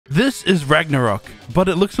This is Ragnarok, but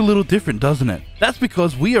it looks a little different, doesn't it? That's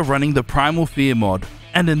because we are running the Primal Fear mod.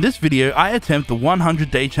 And in this video, I attempt the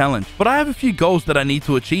 100-day challenge, but I have a few goals that I need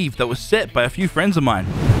to achieve that were set by a few friends of mine.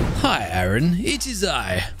 Hi Aaron, it is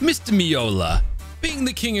I, Mr. Miola. Being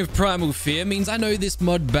the king of Primal Fear means I know this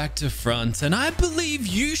mod back to front, and I believe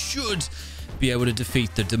you should be able to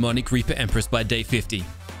defeat the demonic Reaper Empress by day 50.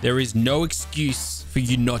 There is no excuse for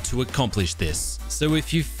you not to accomplish this. So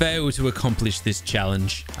if you fail to accomplish this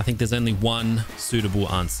challenge, I think there's only one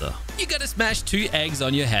suitable answer. You gotta smash 2 eggs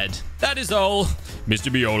on your head. That is all.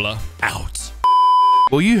 Mr. Miola, out.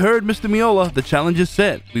 Well, you heard Mr. Miola, the challenge is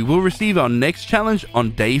set. We will receive our next challenge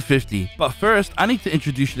on day 50. But first, I need to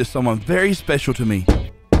introduce you to someone very special to me.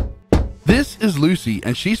 This is Lucy,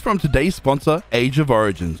 and she's from today's sponsor, Age of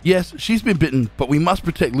Origins. Yes, she's been bitten, but we must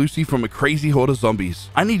protect Lucy from a crazy horde of zombies.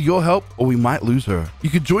 I need your help, or we might lose her.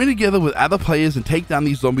 You could join together with other players and take down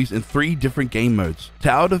these zombies in 3 different game modes: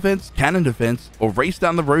 tower defense, cannon defense, or race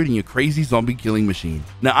down the road in your crazy zombie killing machine.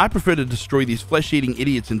 Now, I prefer to destroy these flesh-eating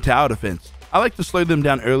idiots in tower defense. I like to slow them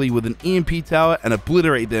down early with an EMP tower and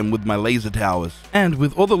obliterate them with my laser towers. And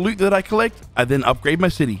with all the loot that I collect, I then upgrade my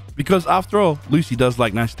city. Because after all, Lucy does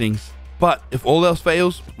like nice things. But if all else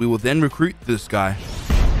fails, we will then recruit this guy.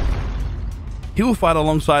 He will fight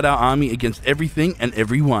alongside our army against everything and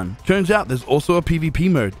everyone. Turns out there's also a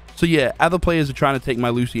PvP mode. So yeah, other players are trying to take my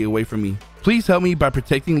Lucy away from me. Please help me by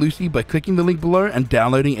protecting Lucy by clicking the link below and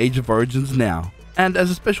downloading Age of Origins now. And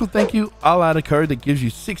as a special thank you, I'll add a code that gives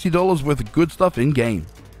you $60 worth of good stuff in game.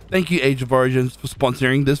 Thank you Age of Origins for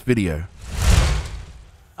sponsoring this video.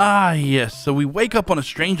 Ah yes, so we wake up on a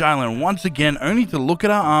strange island once again only to look at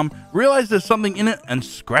our arm, realize there's something in it and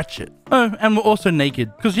scratch it. Oh, and we're also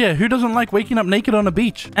naked. Cause yeah, who doesn't like waking up naked on a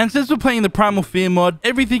beach? And since we're playing the Primal Fear mod,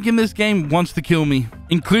 everything in this game wants to kill me,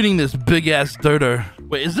 including this big ass dodo.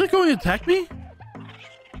 Wait, is it going to attack me?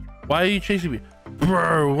 Why are you chasing me?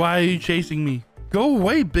 Bro, why are you chasing me? Go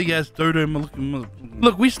away, big ass dodo.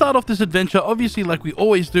 Look, we start off this adventure obviously like we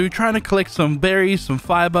always do, trying to collect some berries, some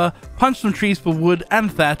fiber, punch some trees for wood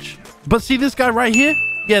and thatch. But see this guy right here?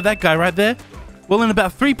 Yeah, that guy right there. Well, in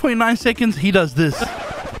about 3.9 seconds, he does this.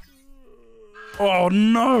 Oh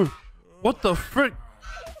no. What the frick?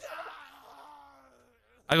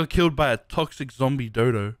 I got killed by a toxic zombie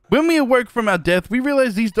dodo. When we awoke from our death, we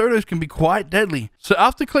realized these dodos can be quite deadly. So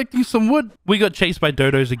after collecting some wood, we got chased by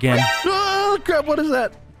dodos again. Oh crap, what is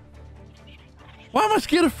that? Why am I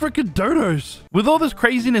scared of freaking dodos? With all this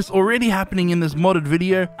craziness already happening in this modded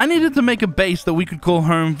video, I needed to make a base that we could call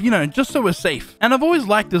home, you know, just so we're safe. And I've always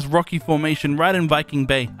liked this rocky formation right in Viking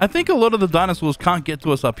Bay. I think a lot of the dinosaurs can't get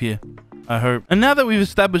to us up here. I hope. And now that we've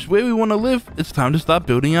established where we want to live, it's time to start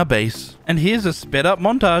building our base. And here's a sped up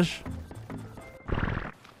montage.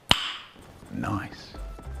 Nice.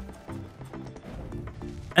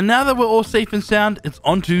 And now that we're all safe and sound, it's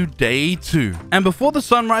on to day 2. And before the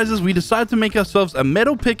sun rises, we decide to make ourselves a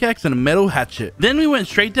metal pickaxe and a metal hatchet. Then we went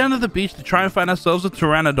straight down to the beach to try and find ourselves a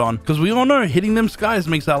pteranodon, because we all know hitting them skies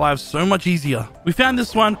makes our lives so much easier. We found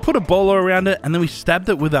this one, put a bolo around it, and then we stabbed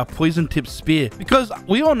it with our poison tipped spear, because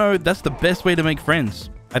we all know that's the best way to make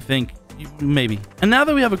friends, I think. Maybe. And now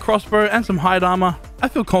that we have a crossbow and some hide armor, I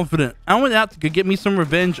feel confident. I went out to go get me some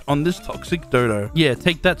revenge on this toxic dodo. Yeah,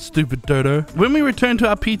 take that, stupid dodo. When we returned to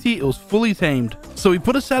our PT, it was fully tamed. So we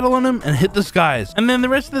put a saddle on him and hit the skies. And then the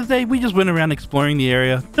rest of the day, we just went around exploring the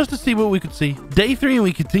area just to see what we could see. Day 3, and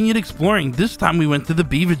we continued exploring. This time we went to the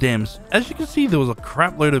beaver dams. As you can see, there was a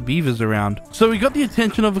crap load of beavers around. So we got the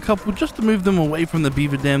attention of a couple just to move them away from the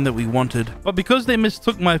beaver dam that we wanted. But because they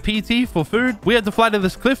mistook my PT for food, we had to fly to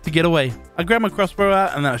this cliff to get away. I grabbed my crossbow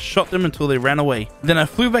out and then I shot them until they ran away. Then I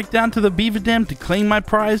flew back down to the beaver dam to claim my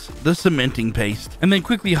prize, the cementing paste, and then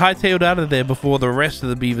quickly hightailed out of there before the rest of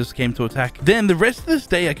the beavers came to attack. Then the rest of this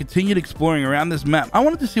day I continued exploring around this map. I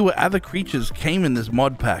wanted to see what other creatures came in this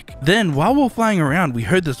mod pack. Then while we were flying around, we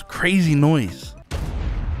heard this crazy noise.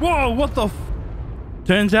 Whoa, what the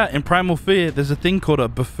Turns out in Primal Fear there's a thing called a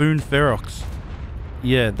buffoon ferox.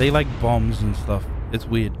 Yeah, they like bombs and stuff. It's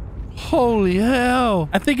weird. Holy hell.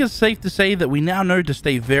 I think it's safe to say that we now know to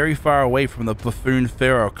stay very far away from the buffoon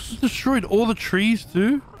ferox. It destroyed all the trees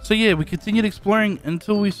too. So yeah, we continued exploring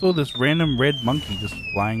until we saw this random red monkey just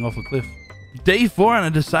flying off a cliff. Day 4, and I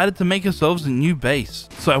decided to make ourselves a new base.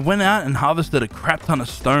 So I went out and harvested a crap ton of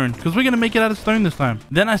stone, because we're going to make it out of stone this time.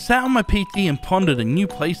 Then I sat on my PT and pondered a new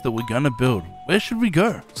place that we're going to build. Where should we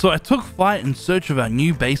go? So I took flight in search of our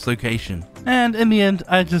new base location. And in the end,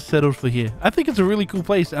 I just settled for here. I think it's a really cool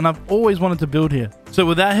place and I've always wanted to build here. So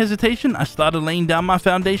without hesitation, I started laying down my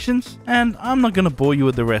foundations, and I'm not going to bore you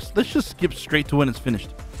with the rest. Let's just skip straight to when it's finished.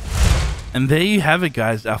 And there you have it,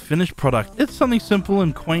 guys, our finished product. It's something simple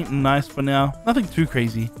and quaint and nice for now. Nothing too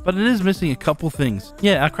crazy, but it is missing a couple things.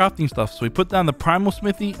 Yeah, our crafting stuff. So we put down the Primal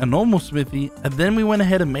smithy, a normal smithy, and then we went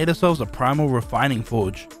ahead and made ourselves a Primal refining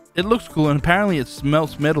forge. It looks cool, and apparently it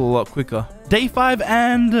smelts metal a lot quicker. Day 5,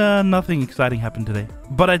 and nothing exciting happened today.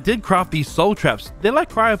 But I did craft these soul traps. They're like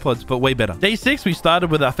cryopods, but way better. Day 6, we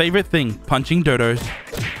started with our favorite thing, punching dodos.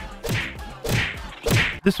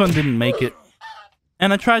 This one didn't make it.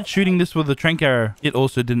 And I tried shooting this with a trank arrow. It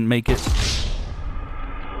also didn't make it.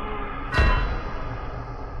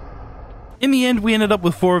 In the end, we ended up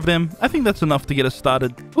with 4 of them. I think that's enough to get us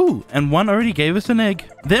started. Ooh, and one already gave us an egg.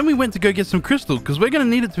 Then we went to go get some crystal, because we're going to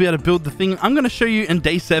need it to be able to build the thing I'm going to show you in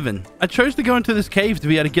day 7. I chose to go into this cave to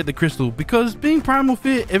be able to get the crystal, because being Primal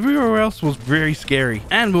Fear everywhere else was very scary.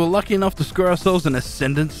 And we were lucky enough to score ourselves an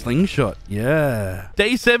Ascendant Slingshot. Yeah.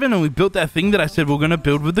 Day 7, and we built that thing that I said we're going to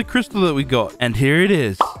build with the crystal that we got. And here it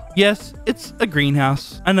is. Yes, it's a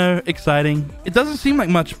greenhouse. I know, exciting. It doesn't seem like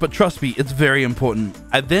much, but trust me, it's very important.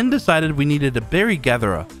 I then decided we needed a berry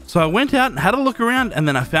gatherer. So I went out and had a look around, and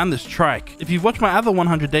then I found this trike. If you've watched my other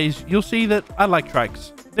 100 days, you'll see that I like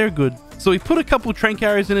trikes. They're good. So we put a couple trank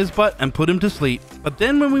arrows in his butt and put him to sleep. But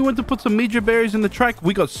then when we went to put some meteor berries in the trike,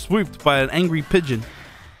 we got swooped by an angry pigeon.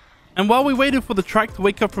 And while we waited for the trike to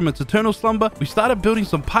wake up from its eternal slumber, we started building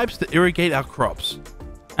some pipes to irrigate our crops.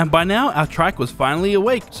 And by now, our trike was finally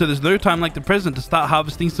awake, so there's no time like the present to start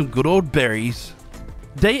harvesting some good old berries.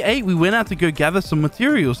 Day 8, we went out to go gather some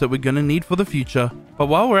materials that we're going to need for the future. But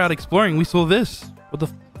while we're out exploring, we saw this. What the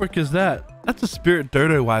frick is that? That's a spirit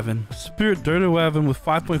dodo wyvern. Spirit dodo wyvern with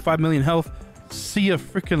 5.5 million health. See ya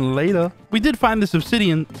frickin' later. We did find this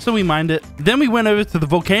obsidian, so we mined it. Then we went over to the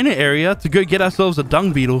volcano area to go get ourselves a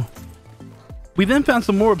dung beetle. We then found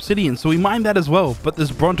some more obsidian, so we mined that as well, but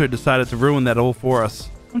this Bronto decided to ruin that all for us.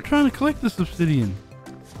 I'm trying to collect this obsidian.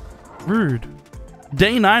 Rude.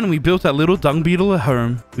 Day 9, we built our little dung beetle at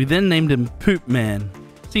home. We then named him Poop Man.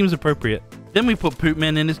 Seems appropriate. Then we put Poop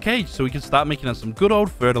Man in his cage so we could start making us some good old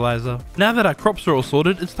fertilizer. Now that our crops are all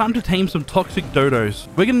sorted, it's time to tame some toxic dodos.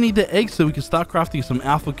 We're going to need their eggs so we can start crafting some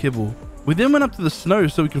alpha kibble. We then went up to the snow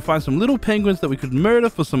so we could find some little penguins that we could murder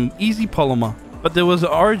for some easy polymer. But there was an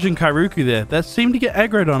origin Kairuku there that seemed to get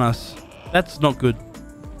aggroed on us. That's not good.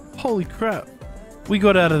 Holy crap. We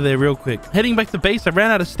got out of there real quick. Heading back to base, I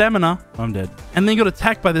ran out of stamina. I'm dead. And then got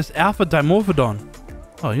attacked by this alpha dimorphodon.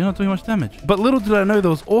 Oh, you're not doing much damage. But little did I know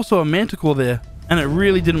there was also a manticore there. And it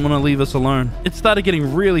really didn't want to leave us alone. It started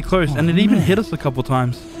getting really close, and it even hit us a couple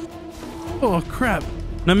times. Oh, crap.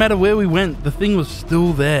 No matter where we went, the thing was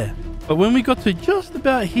still there. But when we got to just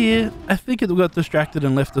about here, I think it got distracted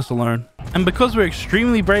and left us alone. And because we're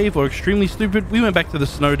extremely brave or extremely stupid, we went back to the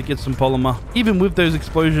snow to get some polymer, even with those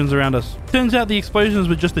explosions around us. Turns out the explosions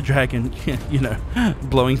were just a dragon, you know,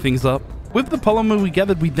 blowing things up. With the polymer we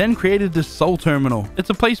gathered, we then created this soul terminal. It's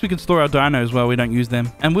a place we can store our dinos while we don't use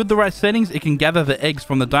them. And with the right settings, it can gather the eggs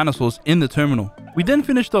from the dinosaurs in the terminal. We then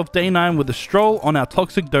finished off day 9 with a stroll on our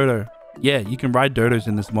toxic dodo. Yeah, you can ride dodos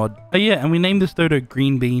in this mod. Oh yeah, and we named this dodo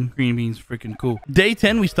Green Bean. Green Bean's freaking cool. Day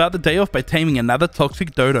 10, we start the day off by taming another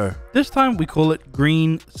toxic dodo. This time we call it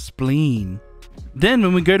Green Spleen. Then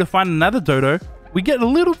when we go to find another dodo, we get a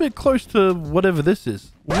little bit close to whatever this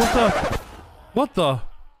is. What the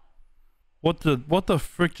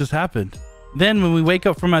frick just happened? Then when we wake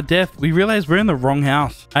up from our death, we realize we're in the wrong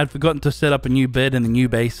house. I had forgotten to set up a new bed in the new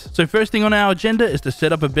base. So first thing on our agenda is to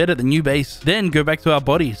set up a bed at the new base. Then go back to our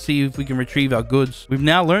body, see if we can retrieve our goods. We've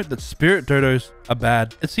now learnt that spirit dodos are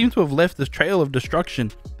bad. It seemed to have left this trail of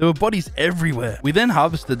destruction. There were bodies everywhere. We then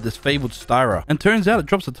harvested this fabled styra, and turns out it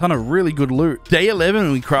drops a ton of really good loot. Day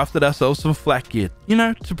 11, we crafted ourselves some flak gear, you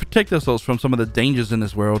know, to protect ourselves from some of the dangers in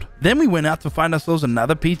this world. Then we went out to find ourselves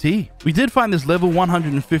another PT. We did find this level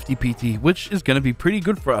 150 PT, which is going to be pretty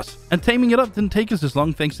good for us. And taming it up didn't take us as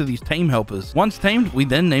long thanks to these tame helpers. Once tamed, we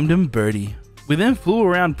then named him Birdie. We then flew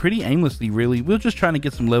around pretty aimlessly, really. We were just trying to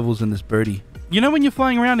get some levels in this Birdie. You know when you're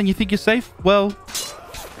flying around and you think you're safe? Well,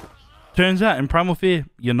 turns out in Primal Fear,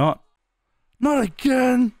 you're not. Not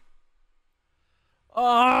again.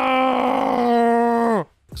 Oh!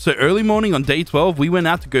 So early morning on day 12, we went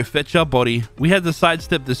out to go fetch our body. We had to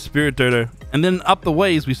sidestep this spirit dodo. And then up the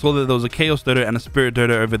ways, we saw that there was a chaos dodo and a spirit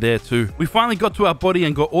dodo over there too. We finally got to our body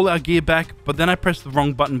and got all our gear back, but then I pressed the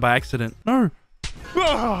wrong button by accident. No.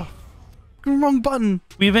 Ah! Wrong button.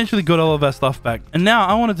 We eventually got all of our stuff back. And now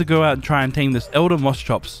I wanted to go out and try and tame this elder moss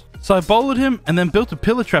chops. So I bowled him and then built a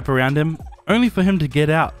pillar trap around him, only for him to get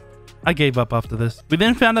out. I gave up after this. We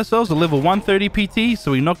then found ourselves a level 130 PT,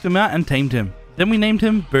 so we knocked him out and tamed him. Then we named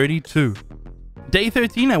him Birdie 2. Day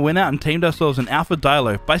 13, I went out and tamed ourselves an alpha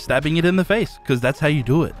dilo by stabbing it in the face, because that's how you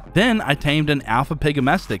do it. Then I tamed an alpha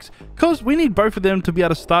pegamastix, because we need both of them to be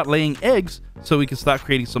able to start laying eggs so we can start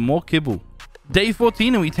creating some more kibble. Day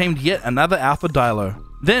 14, and we tamed yet another alpha dilo.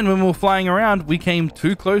 Then when we were flying around, we came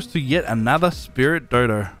too close to yet another spirit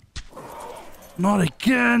dodo. Not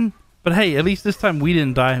again! But hey, at least this time we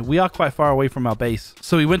didn't die. We are quite far away from our base.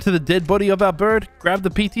 So we went to the dead body of our bird, grabbed the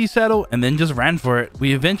PT saddle, and then just ran for it.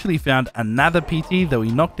 We eventually found another PT that we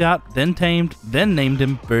knocked out, then tamed, then named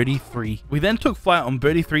him Birdie 3. We then took flight on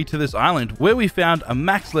Birdie 3 to this island, where we found a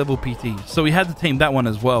max level PT, so we had to tame that one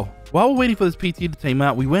as well. While we're waiting for this PT to tame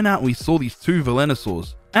out, we went out and we saw these 2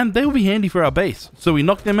 Velonosaurs. And they will be handy for our base, so we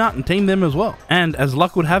knocked them out and tamed them as well. And as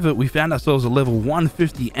luck would have it, we found ourselves a level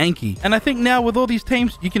 150 Anki. And I think now with all these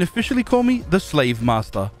tames, you can officially call me the Slave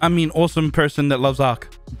Master. I mean, awesome person that loves Ark.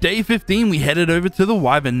 Day 15, we headed over to the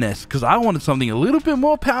Wyvern Nest, because I wanted something a little bit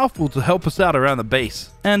more powerful to help us out around the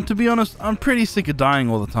base. And to be honest, I'm pretty sick of dying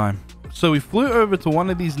all the time. So we flew over to one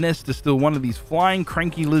of these nests to steal one of these flying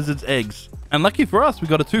cranky lizard's eggs. And lucky for us, we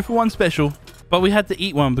got a 2-for-1 special. But we had to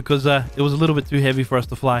eat one because it was a little bit too heavy for us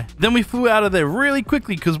to fly. Then we flew out of there really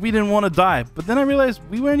quickly because we didn't want to die. But then I realized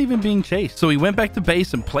we weren't even being chased. So we went back to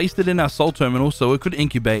base and placed it in our soul terminal so it could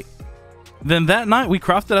incubate. Then that night we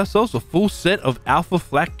crafted ourselves a full set of alpha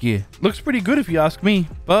flak gear. Looks pretty good if you ask me,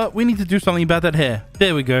 but we need to do something about that hair.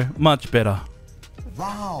 There we go, much better.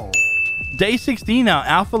 Wow. Day 16, our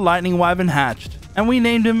alpha lightning wyvern hatched. And we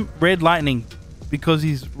named him Red Lightning. Because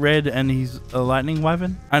he's red and he's a lightning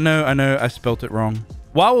wyvern? I know, I spelt it wrong.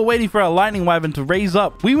 While we're waiting for our lightning wyvern to raise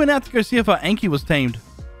up, we went out to go see if our Anki was tamed.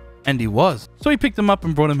 And he was. So we picked him up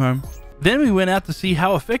and brought him home. Then we went out to see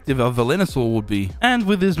how effective our Velonosaur would be. And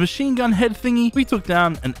with his machine gun head thingy, we took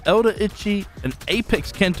down an Elder Itchy, an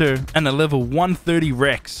Apex Kento, and a level 130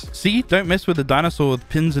 Rex. See, don't mess with a dinosaur with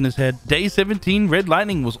pins in his head. Day 17, Red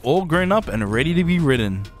Lightning was all grown up and ready to be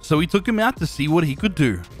ridden. So we took him out to see what he could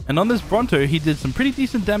do. And on this Bronto, he did some pretty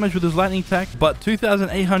decent damage with his lightning attack, but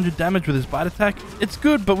 2,800 damage with his bite attack. It's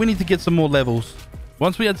good, but we need to get some more levels.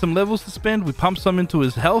 Once we had some levels to spend, we pumped some into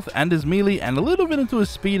his health and his melee and a little bit into his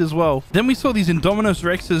speed as well. Then we saw these Indominus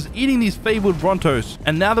Rexes eating these fabled Brontos,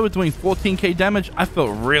 and now that we're doing 14k damage, I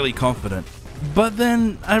felt really confident. But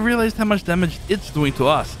then I realized how much damage it's doing to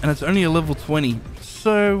us, and it's only a level 20.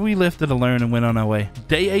 So we left it alone and went on our way.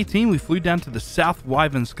 Day 18, we flew down to the South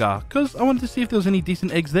Wyvern Scar, because I wanted to see if there was any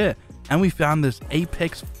decent eggs there. And we found this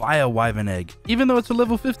Apex Fire Wyvern egg. Even though it's a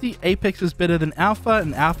level 50, Apex is better than Alpha,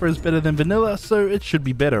 and Alpha is better than Vanilla, so it should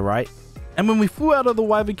be better, right? And when we flew out of the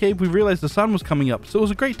Wyvern Cave, we realized the sun was coming up, so it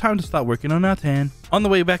was a great time to start working on our tan. On the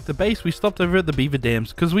way back to base, we stopped over at the Beaver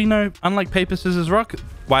Dams, because we know, unlike paper, scissors, rock,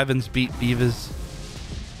 Wyverns beat beavers.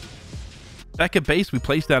 Back at base, we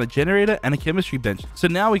placed down a generator and a chemistry bench, so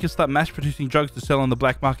now we can start mass producing drugs to sell on the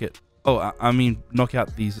black market. Oh, I mean, knock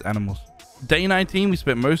out these animals. Day 19, we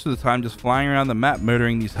spent most of the time just flying around the map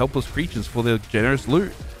murdering these helpless creatures for their generous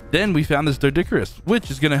loot. Then we found this Doedicurus, which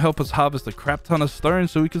is going to help us harvest a crap ton of stone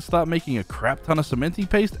so we can start making a crap ton of cementing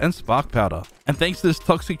paste and spark powder. And thanks to this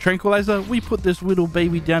toxic tranquilizer, we put this little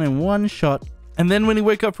baby down in one shot. And then when he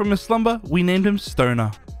woke up from his slumber, we named him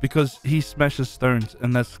Stoner, because he smashes stones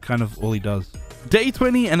and that's kind of all he does. Day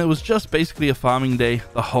 20, and it was just basically a farming day,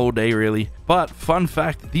 the whole day really. But fun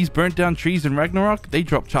fact, these burnt down trees in Ragnarok, they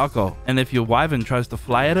drop charcoal. And if your wyvern tries to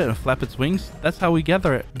fly at it and flap its wings, that's how we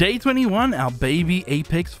gather it. Day 21, our baby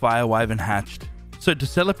Apex Fire Wyvern hatched. So to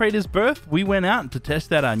celebrate his birth, we went out to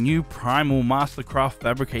test out our new Primal Mastercraft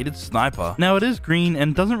fabricated sniper. Now it is green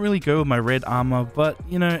and doesn't really go with my red armor, but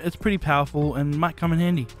you know, it's pretty powerful and might come in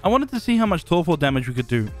handy. I wanted to see how much torpor damage we could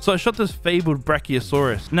do, so I shot this fabled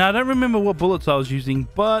Brachiosaurus. Now I don't remember what bullets I was using,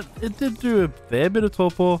 but it did do a fair bit of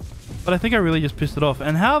torpor, but I think I really just pissed it off.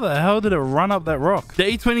 And how the hell did it run up that rock?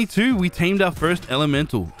 Day 22, we tamed our first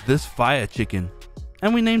elemental, this fire chicken,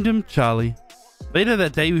 and we named him Charlie. Later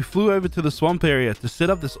that day, we flew over to the swamp area to set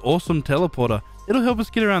up this awesome teleporter. It'll help us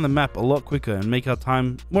get around the map a lot quicker and make our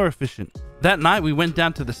time more efficient. That night, we went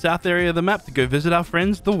down to the south area of the map to go visit our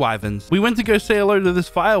friends, the Wyverns. We went to go say hello to this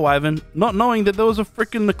fire wyvern, not knowing that there was a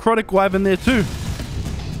freaking necrotic wyvern there too.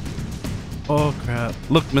 Oh crap.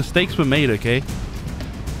 Look, mistakes were made, okay?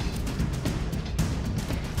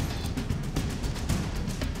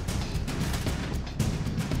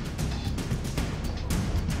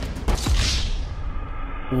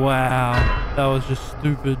 Wow, that was just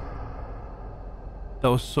stupid. That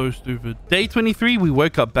was so stupid. Day 23, we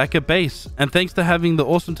woke up back at base, and thanks to having the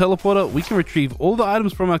awesome teleporter, we can retrieve all the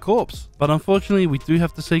items from our corpse. But unfortunately, we do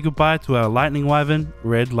have to say goodbye to our lightning wyvern,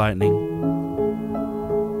 Red Lightning.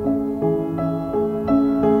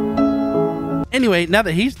 Anyway, now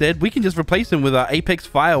that he's dead, we can just replace him with our Apex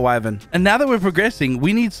Fire Wyvern. And now that we're progressing,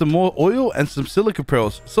 we need some more oil and some silica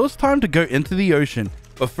pearls. So it's time to go into the ocean.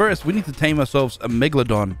 But first, we need to tame ourselves a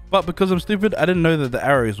Megalodon. But because I'm stupid, I didn't know that the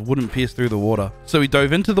arrows wouldn't pierce through the water. So we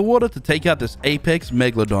dove into the water to take out this Apex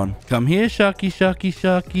Megalodon. Come here, Sharky, Sharky,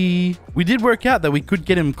 Sharky. We did work out that we could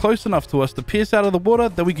get him close enough to us to pierce out of the water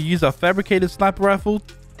that we could use our fabricated sniper rifle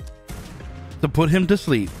to put him to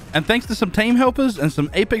sleep. And thanks to some tame helpers and some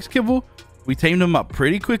Apex kibble, we tamed him up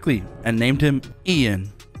pretty quickly and named him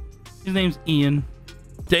Ian. His name's Ian.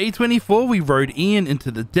 Day 24, we rode Ian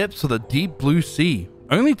into the depths of the deep blue sea,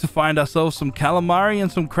 only to find ourselves some calamari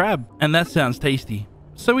and some crab, and that sounds tasty.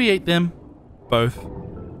 So we ate them both.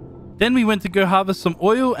 Then we went to go harvest some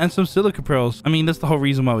oil and some silica pearls. I mean, that's the whole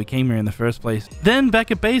reason why we came here in the first place. Then back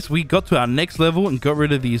at base, we got to our next level and got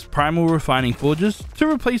rid of these Primal refining forges to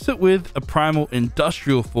replace it with a Primal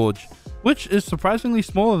industrial forge, which is surprisingly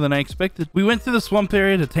smaller than I expected. We went to the swamp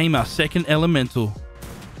area to tame our second elemental,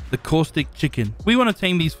 the caustic chicken. We want to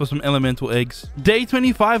tame these for some elemental eggs. Day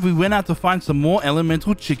 25, we went out to find some more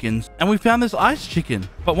elemental chickens, and we found this ice chicken.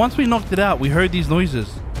 But once we knocked it out, we heard these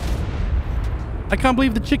noises. I can't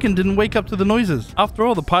believe the chicken didn't wake up to the noises. After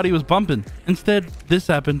all, the party was bumping. Instead, this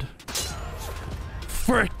happened.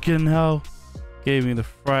 Frickin' hell. Gave me the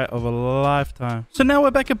fright of a lifetime. So now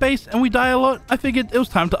we're back at base and we die a lot. I figured it was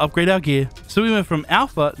time to upgrade our gear. So we went from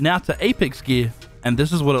alpha now to apex gear. And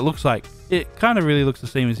this is what it looks like. It kind of really looks the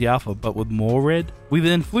same as the alpha, but with more red. We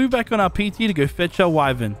then flew back on our PT to go fetch our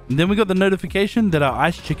wyvern. And then we got the notification that our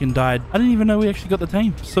ice chicken died. I didn't even know we actually got the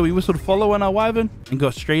tame. So we whistled follow on our wyvern and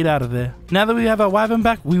got straight out of there. Now that we have our wyvern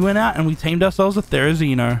back, we went out and we tamed ourselves a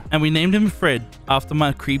Therizino. And we named him Fred, after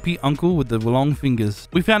my creepy uncle with the long fingers.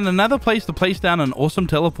 We found another place to place down an awesome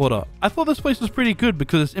teleporter. I thought this place was pretty good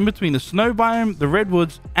because it's in between the snow biome, the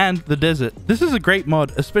redwoods, and the desert. This is a great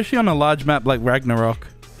mod, especially on a large map like Ragnarok.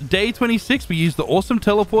 Day 26, we used the awesome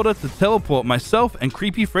teleporter to teleport myself and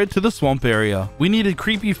Creepy Fred to the swamp area. We needed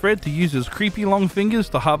Creepy Fred to use his creepy long fingers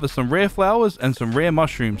to harvest some rare flowers and some rare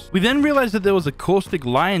mushrooms. We then realized that there was a caustic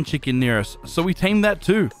lion chicken near us, so we tamed that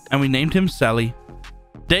too, and we named him Sally.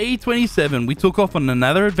 Day 27, we took off on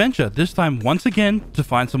another adventure, this time once again to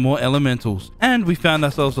find some more elementals. And we found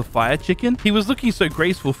ourselves a fire chicken. He was looking so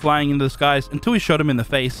graceful flying into the skies until we shot him in the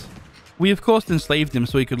face. We of course enslaved him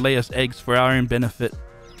so he could lay us eggs for our own benefit.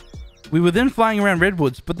 We were then flying around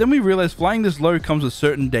redwoods, but then we realized flying this low comes with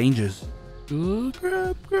certain dangers.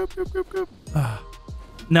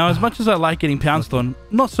 Now, as much as I like getting pounced on,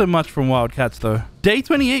 not so much from wildcats though. Day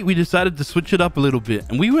 28, we decided to switch it up a little bit,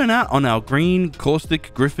 and we went out on our green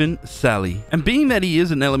caustic griffin, Sally. And being that he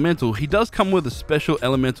is an elemental, he does come with a special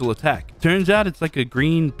elemental attack. Turns out it's like a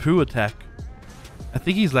green poo attack. I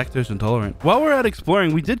think he's lactose intolerant. While we're out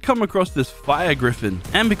exploring, we did come across this fire griffin.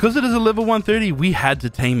 And because it is a level 130, we had to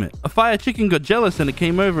tame it. A fire chicken got jealous and it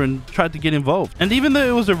came over and tried to get involved. And even though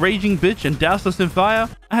it was a raging bitch and doused us in fire,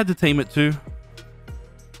 I had to tame it too.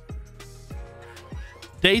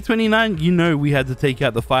 Day 29, you know we had to take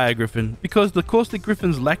out the fire griffin because the caustic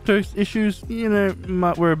griffin's lactose issues,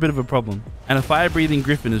 were a bit of a problem. And a fire breathing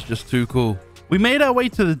griffin is just too cool. We made our way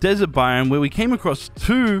to the desert biome where we came across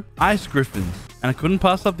 2 ice griffins, and I couldn't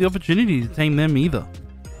pass up the opportunity to tame them either.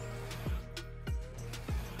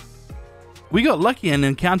 We got lucky and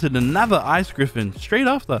encountered another ice griffin straight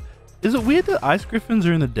after. Is it weird that ice griffins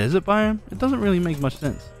are in the desert biome? It doesn't really make much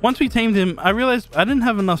sense. Once we tamed him, I realized I didn't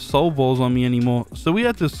have enough soul balls on me anymore, so we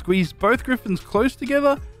had to squeeze both griffins close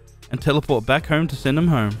together and teleport back home to send him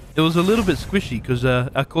home. It was a little bit squishy because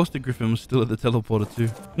our caustic griffin was still at the teleporter too.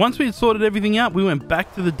 Once we had sorted everything out, we went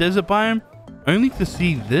back to the desert biome only to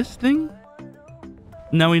see this thing.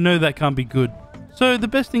 Now we know that can't be good. So the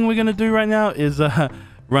best thing we're going to do right now is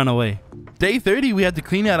run away. Day 30, we had to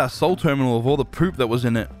clean out our soul terminal of all the poop that was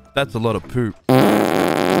in it. That's a lot of poop.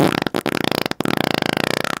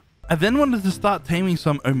 I then wanted to start taming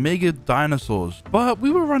some Omega dinosaurs, but we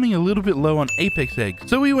were running a little bit low on Apex eggs.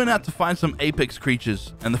 So we went out to find some Apex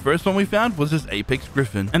creatures, and the first one we found was this Apex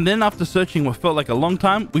Griffin. And then after searching what felt like a long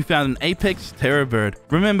time, we found an Apex Terror Bird.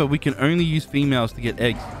 Remember, we can only use females to get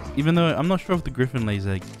eggs, even though I'm not sure if the Griffin lays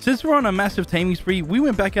eggs. Since we're on a massive taming spree, we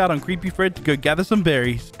went back out on Creepy Fred to go gather some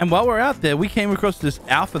berries. And while we're out there, we came across this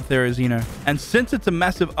Alpha Therizino. And since it's a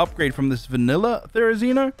massive upgrade from this vanilla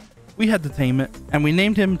Therizino, we had to tame it, and we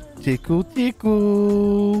named him Tickle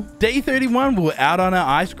Tickle. Day 31, we were out on our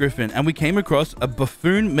ice griffin, and we came across a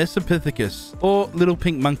buffoon Mesopithecus, or little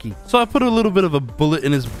pink monkey. So I put a little bit of a bullet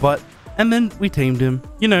in his butt, And then we tamed him,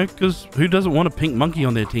 you know, because who doesn't want a pink monkey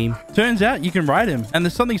on their team? Turns out you can ride him, and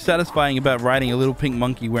there's something satisfying about riding a little pink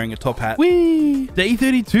monkey wearing a top hat. Whee! Day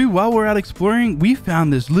 32, while we're out exploring, we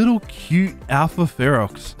found this little cute alpha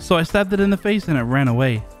ferox. So I stabbed it in the face and it ran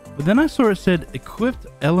away. But then I saw it said equipped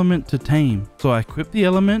element to tame. So I equipped the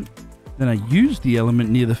element, then I used the element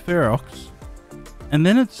near the ferox, and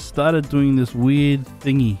then it started doing this weird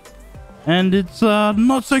thingy. And it's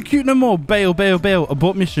not so cute no more. Bail, bail, bail.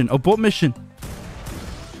 Abort mission. Abort mission.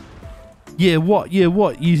 Yeah, what? Yeah,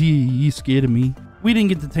 what? You scared of me. We didn't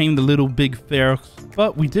get to tame the little big ferox,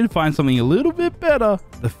 but we did find something a little bit better.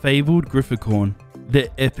 The fabled GIFrrF. They're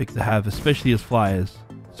epic to have, especially as flyers.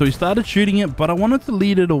 So we started shooting it, but I wanted to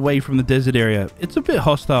lead it away from the desert area. It's a bit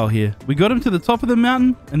hostile here. We got him to the top of the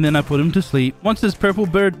mountain, and then I put him to sleep. Once this purple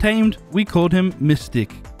bird tamed, we called him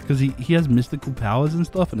Mystic, because he has mystical powers and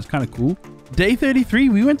stuff, and it's kind of cool. Day 33,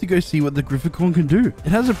 we went to go see what the GIFrrF can do.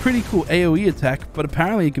 It has a pretty cool AoE attack, but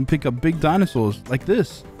apparently it can pick up big dinosaurs, like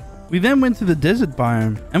this. We then went to the desert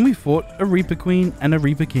biome, and we fought a Reaper Queen and a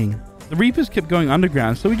Reaper King. The Reapers kept going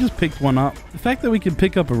underground, so we just picked one up. The fact that we could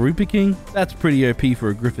pick up a Reaper King, that's pretty OP for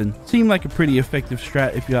a Griffin. Seemed like a pretty effective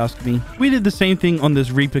strat if you ask me. We did the same thing on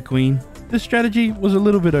this Reaper Queen. This strategy was a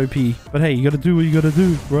little bit OP, but hey, you gotta do what you gotta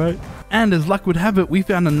do, right? And as luck would have it, we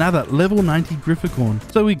found another level 90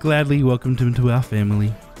 GIFrrF, so we gladly welcomed him to our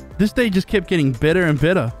family. This day just kept getting better and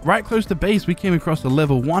better. Right close to base, we came across a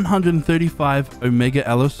level 135 Omega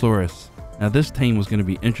Allosaurus. Now this tame was gonna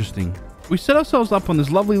be interesting. We set ourselves up on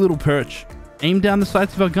this lovely little perch, aimed down the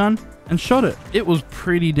sights of our gun, and shot it. It was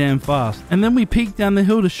pretty damn fast. And then we peeked down the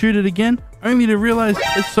hill to shoot it again, only to realize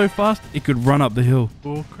it's so fast it could run up the hill.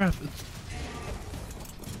 Oh crap,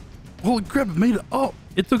 holy crap, it made it up.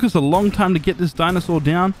 It took us a long time to get this dinosaur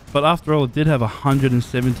down, but after all, it did have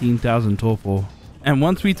 117,000 torpor. And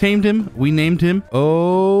once we tamed him, we named him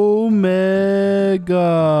Omega.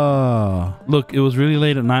 Look, it was really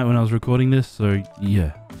late at night when I was recording this, so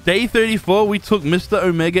yeah. Day 34, we took Mr.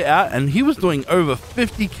 Omega out, and he was doing over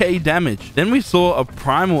 50k damage. Then we saw a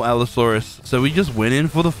Primal Allosaurus, so we just went in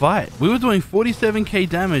for the fight. We were doing 47k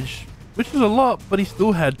damage, which is a lot, but he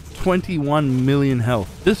still had 21 million health.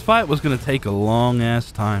 This fight was going to take a long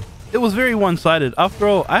ass time. It was very one-sided. After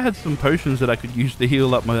all, I had some potions that I could use to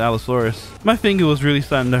heal up my Allosaurus. My finger was really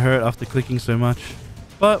starting to hurt after clicking so much,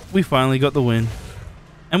 but we finally got the win.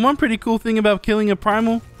 And one pretty cool thing about killing a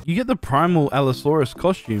Primal, you get the Primal Allosaurus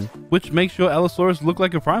costume, which makes your Allosaurus look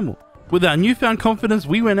like a Primal. With our newfound confidence,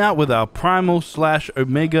 we went out with our Primal /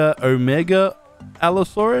 Omega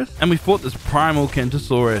Allosaurus, and we fought this Primal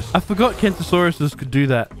Kentosaurus. I forgot Kentosauruses could do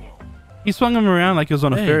that. He swung him around like he was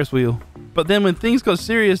on a Ferris wheel. But then when things got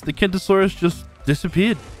serious, the Kentosaurus just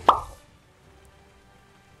disappeared.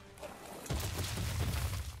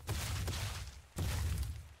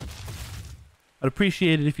 I'd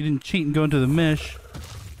appreciate it if you didn't cheat and go into the mesh.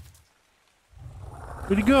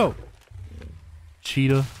 Where'd he go?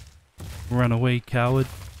 Cheater. Run away, coward.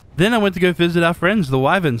 Then I went to go visit our friends, the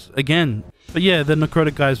wyverns, again. But yeah, the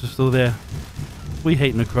necrotic guys were still there. We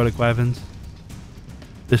hate necrotic wyverns.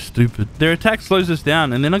 They're stupid. Their attack slows us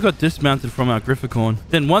down, and then I got dismounted from our GIFrrF.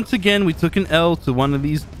 Then once again, we took an L to one of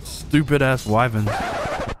these stupid-ass wyverns.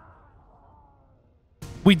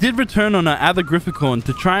 We did return on our other GIFrrF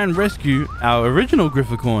to try and rescue our original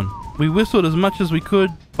GIFrrF. We whistled as much as we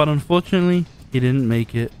could, but unfortunately, he didn't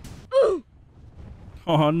make it.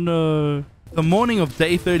 Oh no. The morning of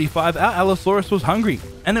day 35, our Allosaurus was hungry,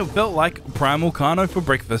 and it felt like Primal Carno for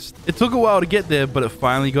breakfast. It took a while to get there, but it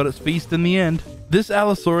finally got its feast in the end. This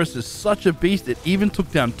Allosaurus is such a beast, it even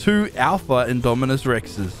took down 2 alpha Indominus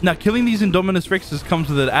Rexes. Now, killing these Indominus Rexes comes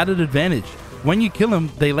with an added advantage. When you kill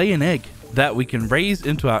them, they lay an egg that we can raise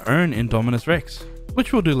into our own Indominus Rex,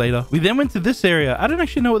 which we'll do later. We then went to this area. I don't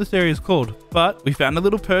actually know what this area is called, but we found a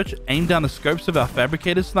little perch, aimed down the scopes of our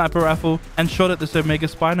fabricated sniper rifle, and shot at this Omega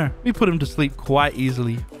Spino. We put him to sleep quite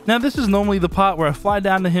easily. Now, this is normally the part where I fly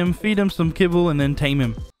down to him, feed him some kibble, and then tame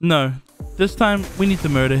him. No, this time we need to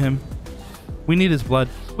murder him. We need his blood.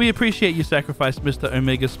 We appreciate your sacrifice, Mr.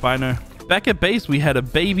 Omega Spino. Back at base, we had a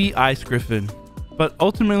baby ice griffin, but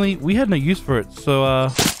ultimately we had no use for it, so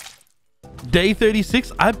Day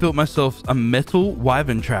 36, I built myself a metal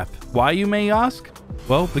wyvern trap. Why, you may ask?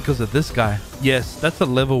 Well, because of this guy. Yes, that's a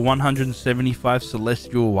level 175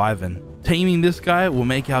 celestial wyvern. Taming this guy will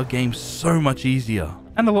make our game so much easier,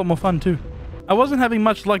 and a lot more fun too. I wasn't having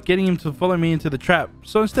much luck getting him to follow me into the trap,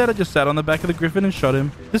 so instead I just sat on the back of the griffin and shot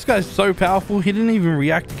him. This guy's so powerful, he didn't even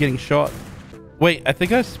react to getting shot. Wait, I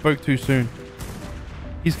think I spoke too soon.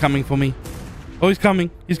 He's coming for me. Oh, he's coming.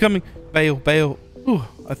 He's coming. Bail, bail. Ooh,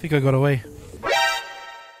 I think I got away.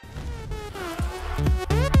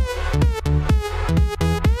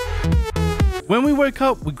 woke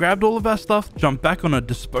up, we grabbed all of our stuff, jumped back on a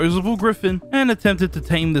disposable griffin, and attempted to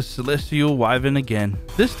tame the celestial wyvern again.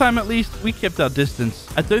 This time at least, we kept our distance.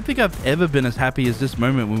 I don't think I've ever been as happy as this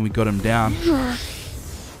moment when we got him down.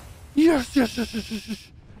 Yes, yes, yes, yes, yes, yes,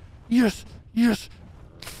 yes, yes,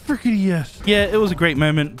 freaking yes. Yeah, it was a great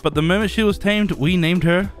moment, but the moment she was tamed, we named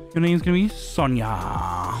her. Her name's gonna be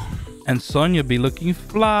Sonia. And Sonia be looking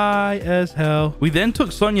fly as hell. We then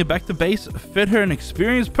took Sonia back to base, fed her an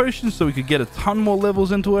experience potion so we could get a ton more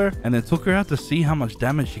levels into her, and then took her out to see how much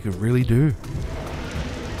damage she could really do.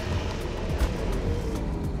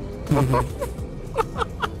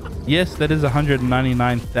 Yes, that is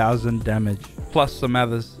 199,000 damage, plus some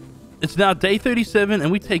others. It's now day 37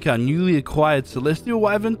 and we take our newly acquired celestial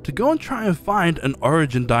wyvern to go and try and find an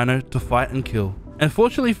origin dino to fight and kill. And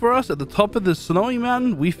fortunately for us, at the top of this snowy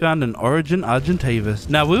mountain, we found an origin argentavis.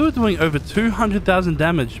 Now, we were doing over 200,000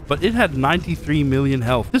 damage, but it had 93 million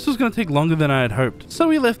health. This was going to take longer than I had hoped, so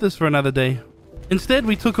we left this for another day. Instead,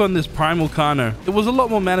 we took on this Primal Carno. It was a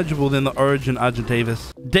lot more manageable than the origin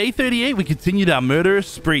argentavis. Day 38, we continued our murderous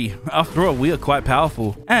spree. After all, we are quite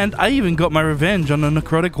powerful. And I even got my revenge on a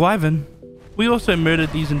necrotic wyvern. We also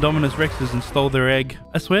murdered these Indominus Rexes and stole their egg.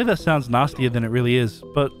 I swear that sounds nastier than it really is,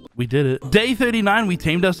 but we did it. Day 39, we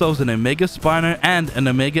tamed ourselves an Omega Spino and an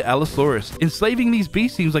Omega Allosaurus. Enslaving these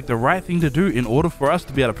beasts seems like the right thing to do in order for us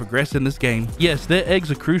to be able to progress in this game. Yes, their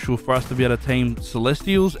eggs are crucial for us to be able to tame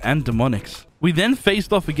Celestials and Demonics. We then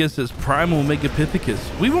faced off against this Primal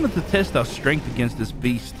Megapithecus. We wanted to test our strength against this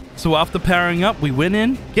beast. So after powering up, we went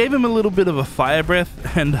in, gave him a little bit of a fire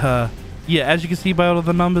breath, and yeah, as you can see by all of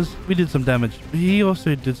the numbers, we did some damage. He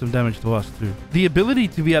also did some damage to us too. The ability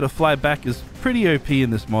to be able to fly back is pretty OP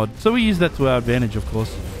in this mod, so we use that to our advantage, of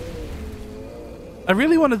course. I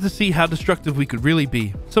really wanted to see how destructive we could really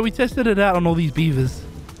be, so we tested it out on all these beavers.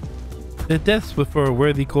 Their deaths were for a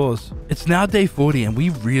worthy cause. It's now day 40 and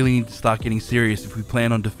we really need to start getting serious if we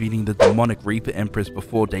plan on defeating the demonic Reaper Empress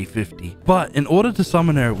before day 50. But in order to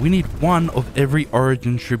summon her, we need one of every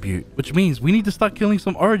origin tribute, which means we need to start killing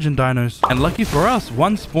some origin dinos. And lucky for us,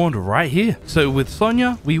 one spawned right here. So with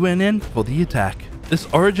Sonia, we went in for the attack. This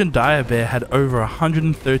origin dire bear had over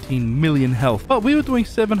 113 million health, but we were doing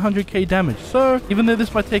 700k damage. So even though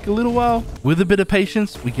this might take a little while, with a bit of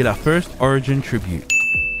patience, we get our first origin tribute.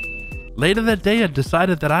 Later that day, I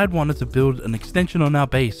decided that I'd wanted to build an extension on our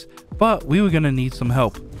base, but we were going to need some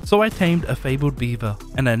help. So I tamed a fabled beaver,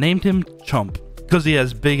 and I named him Chomp, because he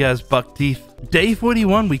has big ass buck teeth. Day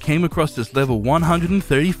 41, we came across this level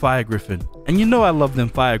 130 fire griffin, and you know I love them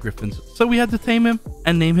fire griffins, so we had to tame him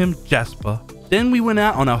and name him Jasper. Then we went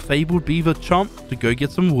out on our fabled beaver Chomp to go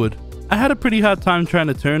get some wood. I had a pretty hard time trying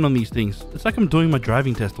to turn on these things. It's like I'm doing my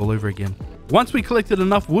driving test all over again. Once we collected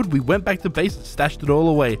enough wood, we went back to base and stashed it all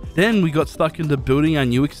away. Then we got stuck into building our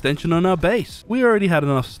new extension on our base. We already had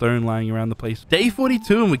enough stone lying around the place. Day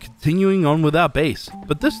 42 and we're continuing on with our base.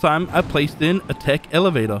 But this time I placed in a tech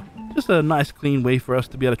elevator. Just a nice clean way for us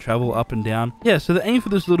to be able to travel up and down. Yeah, so the aim for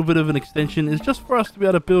this little bit of an extension is just for us to be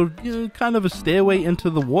able to build, you know, kind of a stairway into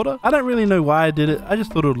the water. I don't really know why I did it. I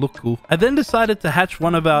just thought it would look cool. I then decided to hatch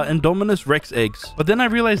one of our Indominus Rex eggs, but then I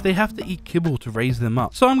realized they have to eat kibble to raise them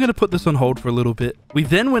up. So I'm going to put this on hold for a little bit. We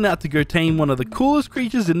then went out to go tame one of the coolest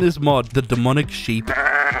creatures in this mod, the demonic sheep.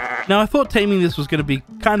 Now I thought taming this was going to be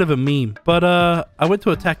kind of a meme, but I went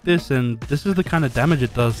to attack this and this is the kind of damage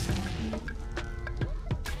it does.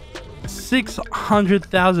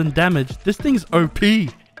 600,000 damage. This thing's OP.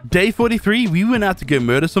 Day 43, we went out to go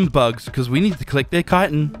murder some bugs because we need to collect their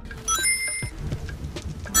chitin.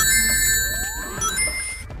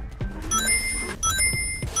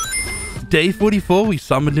 Day 44, we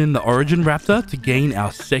summoned in the Origin Raptor to gain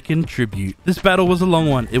our second tribute. This battle was a long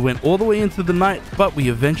one. It went all the way into the night, but we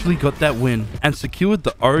eventually got that win and secured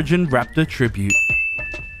the Origin Raptor tribute.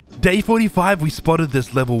 Day 45, we spotted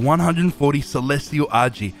this level 140 Celestial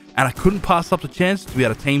RG, and I couldn't pass up the chance to be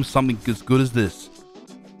able to tame something as good as this.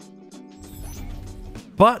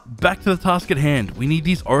 But back to the task at hand. We need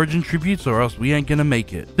these origin tributes or else we ain't gonna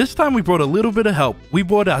make it. This time we brought a little bit of help. We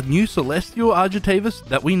brought our new Celestial Argentavis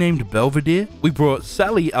that we named Belvedere. We brought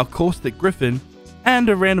Sally, our caustic griffin, and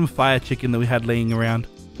a random fire chicken that we had laying around.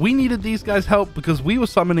 We needed these guys' help because we were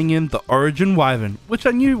summoning in the Origin Wyvern, which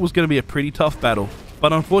I knew was going to be a pretty tough battle.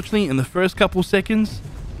 But unfortunately, in the first couple seconds,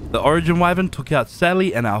 the Origin Wyvern took out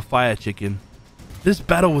Sally and our fire chicken. This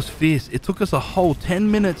battle was fierce. It took us a whole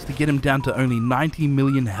 10 minutes to get him down to only 90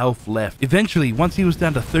 million health left. Eventually, once he was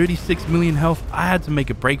down to 36 million health, I had to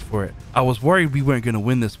make a break for it. I was worried we weren't going to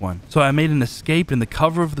win this one. So I made an escape in the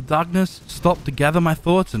cover of the darkness, stopped to gather my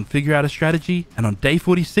thoughts and figure out a strategy, and on day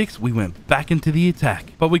 46, we went back into the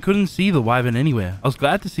attack. But we couldn't see the wyvern anywhere. I was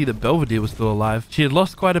glad to see that Belvedere was still alive. She had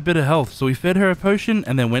lost quite a bit of health, so we fed her a potion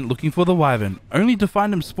and then went looking for the wyvern, only to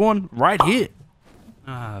find him spawn right here.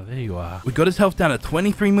 Ah, there you are. We got his health down to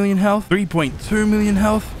 23 million health, 3.2 million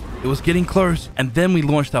health. It was getting close, and then we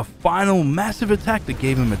launched our final massive attack that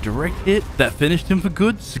gave him a direct hit that finished him for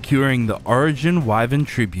good, securing the Origin Wyvern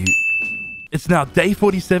Tribute. It's now day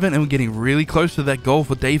 47 and we're getting really close to that goal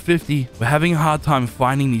for day 50. We're having a hard time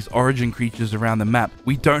finding these Origin creatures around the map.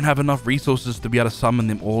 We don't have enough resources to be able to summon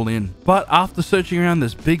them all in. But after searching around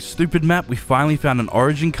this big stupid map, we finally found an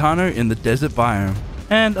Origin Carno in the desert biome.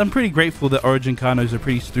 And I'm pretty grateful that Origin Carnos are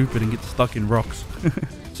pretty stupid and get stuck in rocks.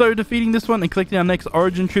 So defeating this one and collecting our next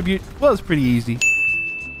Origin Tribute was pretty easy.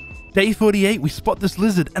 Day 48, we spot this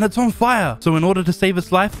lizard and it's on fire. So in order to save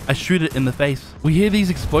its life, I shoot it in the face. We hear these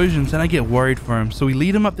explosions and I get worried for him. So we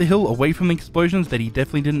lead him up the hill away from the explosions that he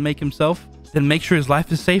definitely didn't make himself. Then make sure his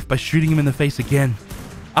life is safe by shooting him in the face again.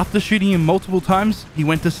 After shooting him multiple times, he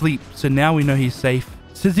went to sleep. So now we know he's safe.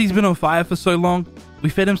 Since he's been on fire for so long, we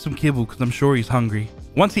fed him some kibble because I'm sure he's hungry.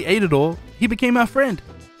 Once he ate it all, he became our friend.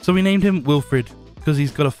 So we named him Wilfred because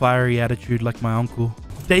he's got a fiery attitude like my uncle.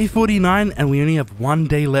 Day 49 and we only have 1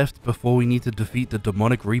 day left before we need to defeat the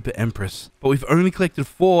demonic Reaper Empress. But we've only collected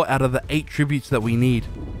 4 out of the 8 tributes that we need.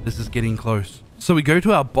 This is getting close. So we go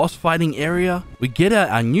to our boss fighting area, we get out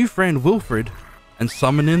our new friend Wilfred and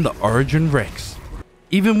summon in the Origin Rex.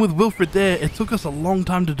 Even with Wilfred there, it took us a long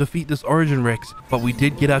time to defeat this Origin Rex, but we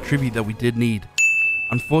did get our tribute that we did need.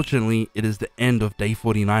 Unfortunately, it is the end of day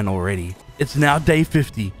 49 already. It's now day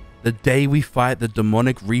 50, the day we fight the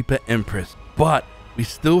demonic Reaper Empress. But we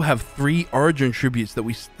still have 3 Origin tributes that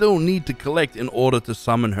we still need to collect in order to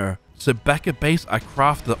summon her. So back at base, I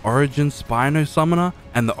craft the Origin Spino Summoner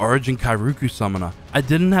and the Origin Kairuku Summoner. I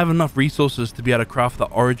didn't have enough resources to be able to craft the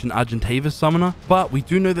Origin Argentavis Summoner, but we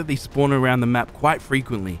do know that they spawn around the map quite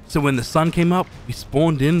frequently. So when the sun came up, we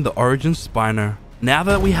spawned in the Origin Spino. Now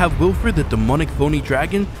that we have Wilfred, the demonic thorny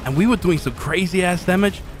dragon, and we were doing some crazy ass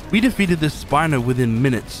damage, we defeated this Spino within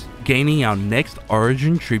minutes, gaining our next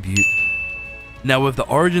Origin tribute. Now with the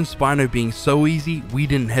Origin Spino being so easy, we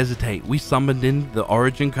didn't hesitate. We summoned in the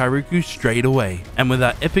Origin Kairuku straight away. And with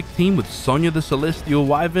our epic team with Sonya the Celestial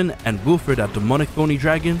Wyvern and Wilfred our demonic thorny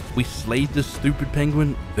dragon, we slayed this stupid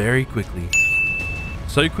penguin very quickly.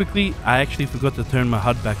 So quickly, I actually forgot to turn my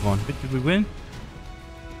HUD back on. But did we win?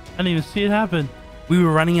 I didn't even see it happen. We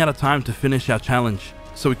were running out of time to finish our challenge.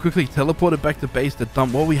 So we quickly teleported back to base to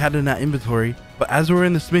dump what we had in our inventory. But as we were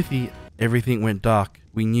in the smithy, everything went dark.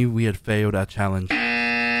 We knew we had failed our challenge.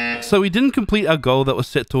 So we didn't complete our goal that was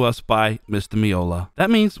set to us by Mr. Miola. That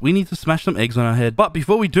means we need to smash some eggs on our head. But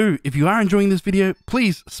before we do, if you are enjoying this video,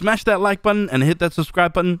 please smash that like button and hit that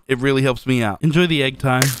subscribe button. It really helps me out. Enjoy the egg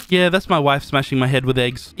time. Yeah, that's my wife smashing my head with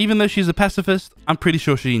eggs. Even though she's a pacifist, I'm pretty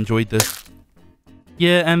sure she enjoyed this.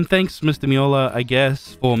 Yeah, and thanks Mr. Miola, I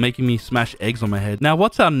guess, for making me smash eggs on my head. Now,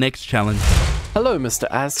 what's our next challenge? Hello, Mr.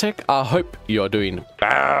 Aztec. I hope you're doing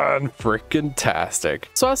fan-frickin-tastic.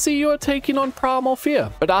 So I see you are taking on Primal Fear,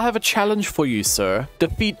 but I have a challenge for you, sir.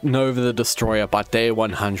 Defeat Nova the Destroyer by day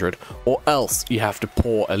 100, or else you have to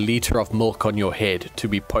pour a liter of milk on your head to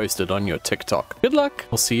be posted on your TikTok. Good luck.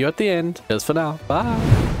 I'll see you at the end. Cheers for now. Bye.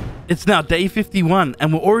 It's now day 51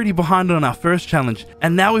 and we're already behind on our first challenge,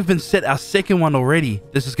 and now we've been set our second one already.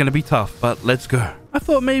 This is going to be tough, but let's go. I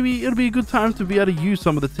thought maybe it'll be a good time to be able to use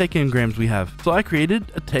some of the tech engrams we have. So I created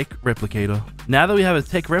a tech replicator. Now that we have a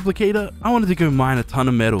tech replicator, I wanted to go mine a ton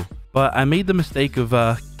of metal, but I made the mistake of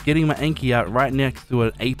getting my Anki out right next to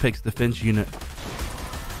an Apex defense unit.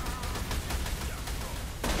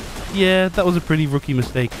 Yeah, that was a pretty rookie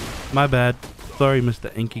mistake. My bad. Sorry, Mr.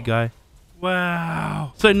 Anki guy.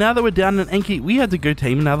 Wow. So now that we're down an Anki, we had to go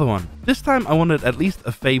tame another one. This time I wanted at least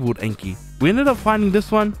a fabled Anki. We ended up finding this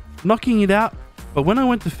one, knocking it out, but when I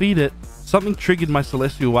went to feed it, something triggered my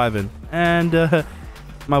Celestial Wyvern, and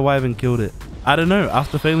my Wyvern killed it. I don't know,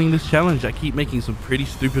 after failing this challenge, I keep making some pretty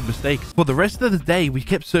stupid mistakes. For the rest of the day, we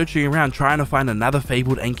kept searching around trying to find another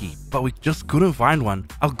fabled Anki, but we just couldn't find one.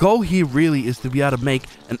 Our goal here really is to be able to make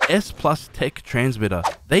an S+ tech transmitter.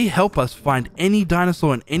 They help us find any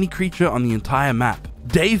dinosaur and any creature on the entire map.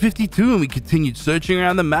 Day 52 and we continued searching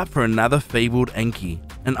around the map for another fabled Anki.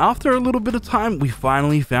 And after a little bit of time, we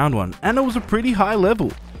finally found one, and it was a pretty high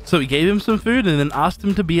level. So we gave him some food and then asked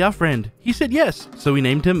him to be our friend. He said yes, so we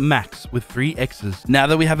named him Max with 3 X's. Now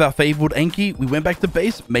that we have our fabled Anki, we went back to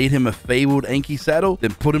base, made him a fabled Anki saddle,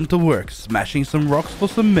 then put him to work, smashing some rocks for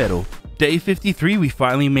some metal. Day 53, we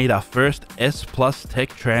finally made our first S+ tech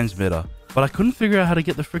transmitter, but I couldn't figure out how to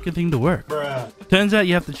get the freaking thing to work. Turns out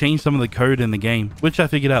you have to change some of the code in the game, which I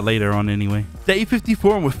figured out later on anyway. Day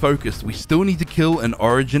 54 and we're focused. We still need to kill an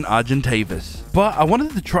Origin Argentavis, but I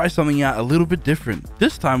wanted to try something out a little bit different.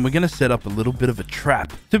 This time we're going to set up a little bit of a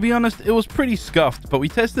trap. To be honest, it was pretty scuffed, but we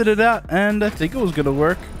tested it out and I think it was going to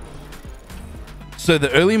work. So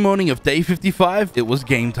the early morning of day 55, it was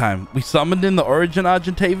game time. We summoned in the Origin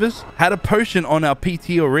Argentavis, had a potion on our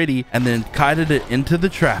PT already, and then kited it into the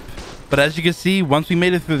trap. But as you can see, once we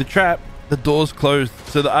made it through the trap, the doors closed,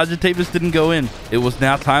 so the Argentavis didn't go in. It was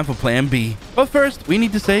now time for plan B. But first, we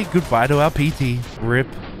need to say goodbye to our PT. RIP.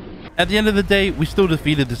 At the end of the day, we still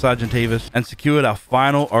defeated this Argentavis and secured our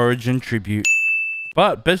final Origin tribute.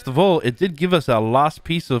 But best of all, it did give us our last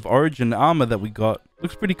piece of Origin armor that we got.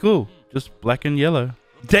 Looks pretty cool. Just black and yellow.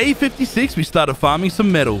 Day 56, we started farming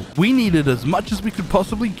some metal. We needed as much as we could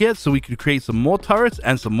possibly get so we could create some more turrets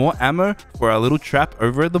and some more ammo for our little trap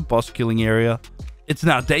over at the boss killing area. It's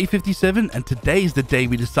now day 57 and today is the day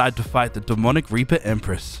we decide to fight the demonic Reaper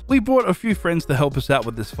Empress. We brought a few friends to help us out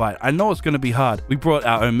with this fight. I know it's going to be hard. We brought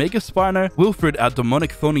our Omega Spino, Wilfred, our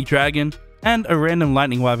demonic thorny dragon, and a random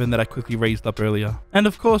lightning wyvern that I quickly raised up earlier. And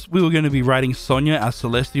of course, we were going to be riding Sonya, our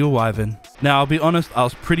celestial wyvern. Now, I'll be honest, I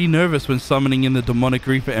was pretty nervous when summoning in the demonic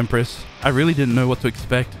Reaper Empress. I really didn't know what to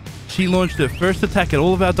expect. She launched her first attack at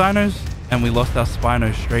all of our dinos, and we lost our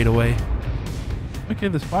Spino straight away. Okay,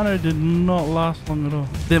 the Spino did not last long at all.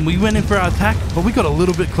 Then we went in for our attack, but we got a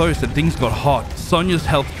little bit close and things got hot. Sonya's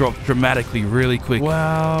health dropped dramatically really quick.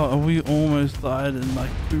 Wow, and we almost died in like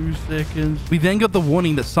 2 seconds. We then got the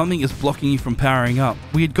warning that something is blocking you from powering up.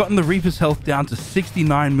 We had gotten the Reaper's health down to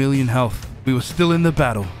 69 million health. We were still in the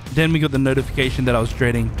battle. Then we got the notification that I was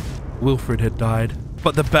dreading. Wilfred had died.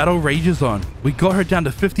 But the battle rages on. We got her down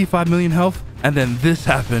to 55 million health, and then this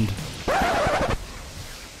happened.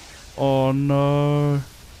 Oh no.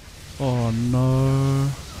 Oh no.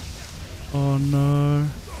 Oh no.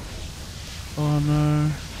 Oh no.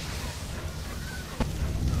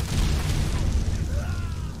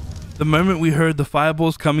 The moment we heard the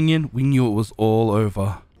fireballs coming in, we knew it was all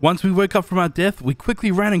over. Once we woke up from our death, we quickly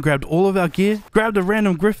ran and grabbed all of our gear, grabbed a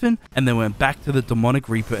random griffin, and then went back to the demonic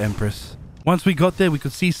Reaper Empress. Once we got there, we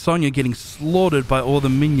could see Sonya getting slaughtered by all the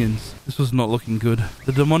minions. This was not looking good.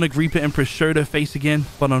 The demonic Reaper Empress showed her face again,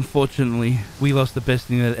 but unfortunately, we lost the best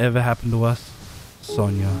thing that ever happened to us.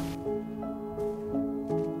 Sonya.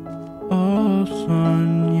 Oh,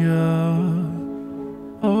 Sonya.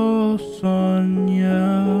 Oh,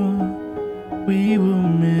 Sonya. We will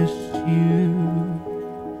miss you.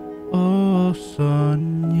 Oh,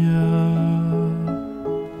 Sonya.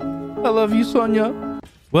 I love you, Sonya.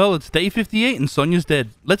 Well, it's day 58 and Sonya's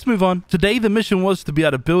dead. Let's move on. Today, the mission was to be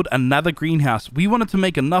able to build another greenhouse. We wanted to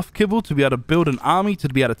make enough kibble to be able to build an army to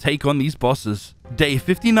be able to take on these bosses. Day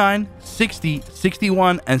 59, 60,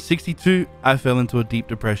 61, and 62, I fell into a deep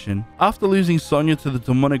depression. After losing Sonya to the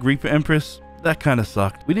demonic Reaper Empress, that kind of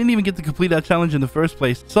sucked. We didn't even get to complete our challenge in the first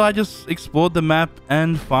place, so I just explored the map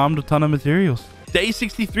and farmed a ton of materials. Day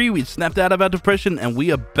 63, we snapped out of our depression and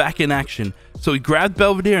we are back in action. So we grabbed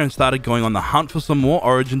Belvedere and started going on the hunt for some more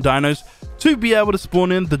Origin dinos to be able to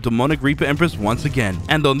spawn in the demonic Reaper Empress once again.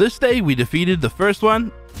 And on this day, we defeated the first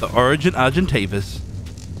one, the Origin Argentavis.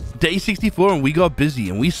 Day 64 and we got busy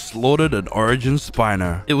and we slaughtered an Origin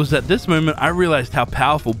Spino. It was at this moment I realized how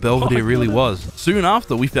powerful Belvedere really was. Soon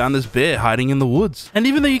after, we found this bear hiding in the woods. And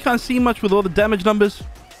even though you can't see much with all the damage numbers,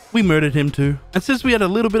 we murdered him too. And since we had a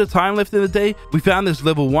little bit of time left in the day, we found this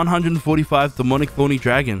level 145 demonic thorny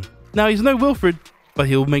dragon. Now he's no Wilfred, but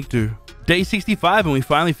he'll make do. Day 65 and we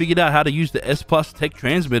finally figured out how to use the S+ tech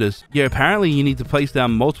transmitters. Yeah, apparently you need to place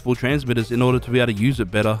down multiple transmitters in order to be able to use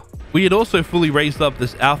it better. We had also fully raised up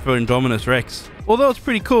this Alpha Indominus Rex. Although it's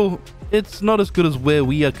pretty cool, it's not as good as where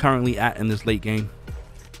we are currently at in this late game.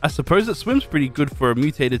 I suppose it swims pretty good for a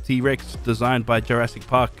mutated T-Rex designed by Jurassic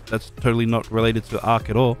Park. That's totally not related to ARK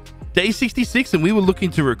at all. Day 66 and we were looking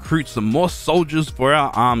to recruit some more soldiers for our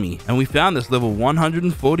army. And we found this level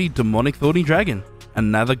 140 demonic thorny dragon.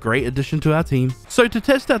 Another great addition to our team. So to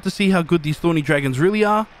test out to see how good these thorny dragons really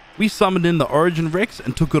are, we summoned in the Origin Rex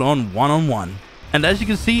and took it on one-on-one. And as you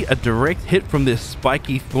can see, a direct hit from this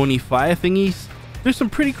spiky thorny fire thingies do some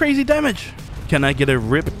pretty crazy damage. Can I get a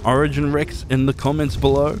RIP Origin Rex in the comments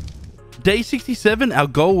below? Day 67, our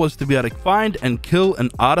goal was to be able to find and kill an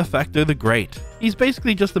Artifacto the Great. He's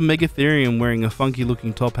basically just a Megatherium wearing a funky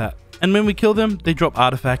looking top hat. And when we kill them, they drop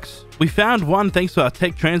artifacts. We found one thanks to our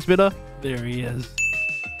tech transmitter. There he is.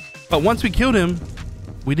 But once we killed him,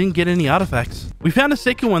 we didn't get any artifacts. We found a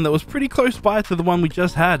second one that was pretty close by to the one we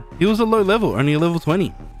just had. He was a low level, only a level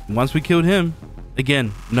 20. Once we killed him,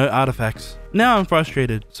 again, no artifacts. Now I'm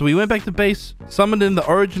frustrated. So we went back to base, summoned in the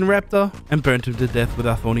Origin Raptor, and burnt him to death with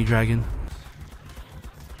our Thorny Dragon.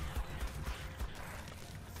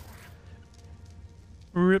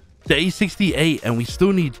 Rip. Day 68, and we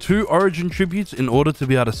still need 2 Origin tributes in order to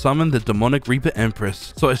be able to summon the Demonic Reaper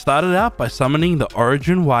Empress. So I started out by summoning the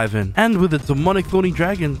Origin Wyvern, and with the Demonic Thorny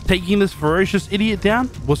Dragon, taking this ferocious idiot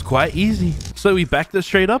down was quite easy. So we backed it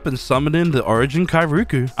straight up and summoned in the Origin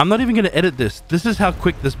Kairuku. I'm not even going to edit this. This is how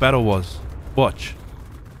quick this battle was. Watch.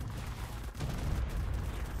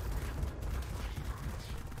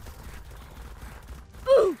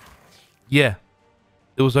 Yeah.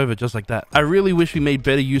 It was over just like that. I really wish we made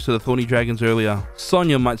better use of the Thorny Dragons earlier.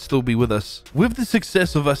 Sonya might still be with us. With the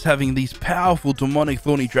success of us having these powerful demonic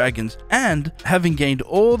Thorny Dragons and having gained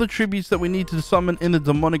all the tributes that we need to summon in the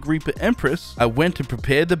Demonic Reaper Empress, I went and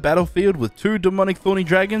prepared the battlefield with 2 demonic Thorny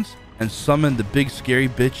Dragons and summoned the big scary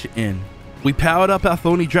bitch in. We powered up our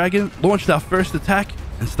Thorny Dragon, launched our first attack,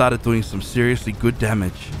 and started doing some seriously good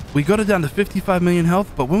damage. We got her down to 55 million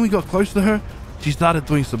health, but when we got close to her, she started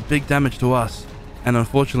doing some big damage to us. And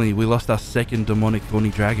unfortunately, we lost our second demonic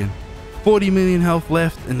Thorny Dragon. 40 million health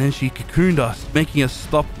left, and then she cocooned us, making us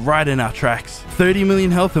stop right in our tracks. 30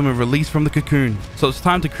 million health and we're released from the cocoon. So it's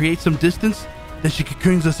time to create some distance, then she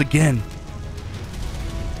cocoons us again.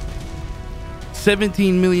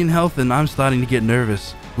 17 million health and I'm starting to get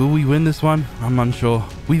nervous. Will we win this one? I'm unsure.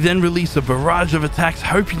 We then release a barrage of attacks,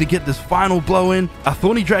 hoping to get this final blow in. Our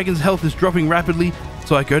Thorny Dragon's health is dropping rapidly,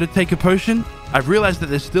 so I go to take a potion. I realize that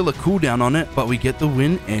there's still a cooldown on it, but we get the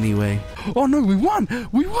win anyway. Oh no, we won!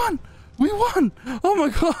 We won! We won! Oh my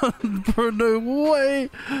god, bro, no way!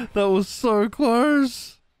 That was so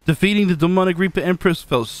close. Defeating the Demonic Reaper Empress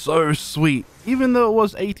felt so sweet. Even though it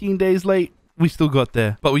was 18 days late, we still got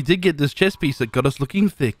there. But we did get this chest piece that got us looking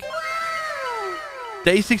thick.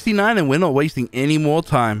 Day 69, and we're not wasting any more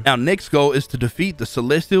time. Our next goal is to defeat the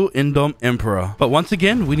Celestial Indom Emperor. But once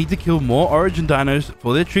again, we need to kill more Origin Dinos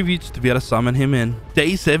for their tributes to be able to summon him in.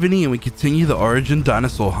 Day 70, and we continue the Origin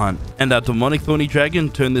Dinosaur hunt. And our Demonic Thorny Dragon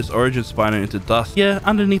turned this Origin Spino into dust. Yeah,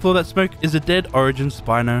 underneath all that smoke is a dead Origin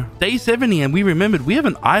Spino. Day 70, and we remembered we have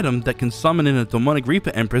an item that can summon in a Demonic Reaper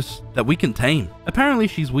Empress that we can tame. Apparently,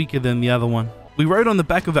 she's weaker than the other one. We rode on the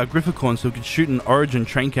back of our Grifficorn so we could shoot an Origin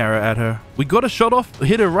Train Carrier at her. We got a shot off,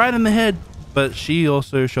 hit her right in the head, but she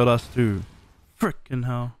also shot us too. Frickin'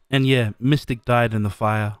 hell. And yeah, Mystic died in the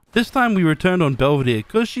fire. This time we returned on Belvedere.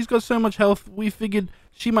 Because she's got so much health, we figured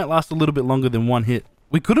she might last a little bit longer than one hit.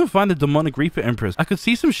 We couldn't find the Demonic Reaper Empress. I could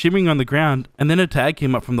see some shimmering on the ground, and then a tag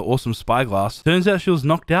came up from the awesome spyglass. Turns out she was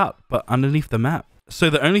knocked out, but underneath the map. So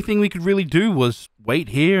the only thing we could really do was wait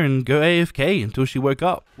here and go AFK until she woke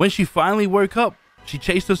up. When she finally woke up, she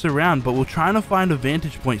chased us around, but we're trying to find a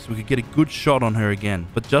vantage point so we could get a good shot on her again.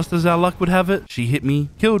 But just as our luck would have it, she hit me,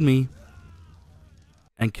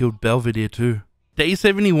 and killed Belvedere too. Day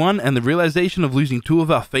 71, and the realization of losing 2 of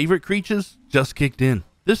our favorite creatures just kicked in.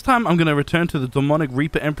 This time I'm going to return to the Demonic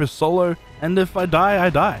Reaper Empress solo, and if I die, I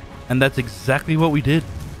die. And that's exactly what we did.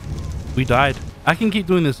 We died. I can keep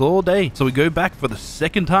doing this all day. So we go back for the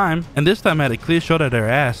second time, and this time I had a clear shot at her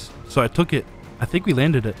ass, so I took it. I think we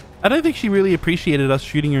landed it. I don't think she really appreciated us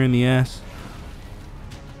shooting her in the ass.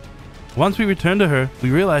 Once we returned to her, we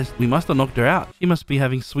realized we must have knocked her out. She must be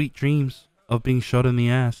having sweet dreams of being shot in the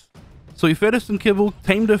ass. So we fed her some kibble,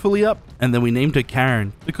 tamed her fully up, and then we named her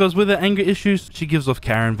Karen. Because with her anger issues, she gives off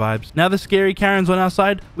Karen vibes. Now the scary Karen's on our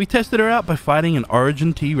side, we tested her out by fighting an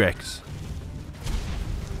Origin T-Rex.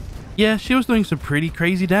 Yeah, she was doing some pretty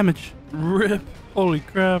crazy damage. Rip. Holy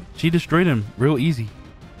crap. She destroyed him real easy.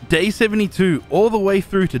 Day 72, all the way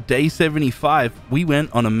through to day 75, we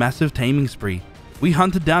went on a massive taming spree. We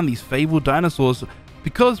hunted down these fabled dinosaurs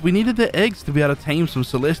because we needed their eggs to be able to tame some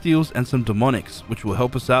Celestials and some Demonics, which will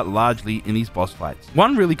help us out largely in these boss fights.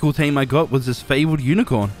 One really cool tame I got was this fabled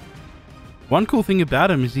unicorn. One cool thing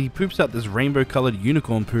about him is he poops out this rainbow colored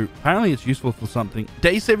unicorn poop. Apparently it's useful for something.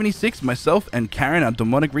 Day 76, myself and Karen, our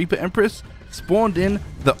Demonic Reaper Empress, spawned in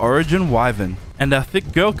the Origin Wyvern. And our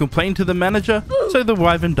thick girl complained to the manager, so the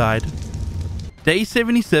Wyvern died. Day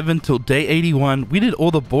 77 till day 81, we did all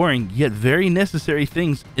the boring yet very necessary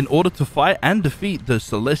things in order to fight and defeat the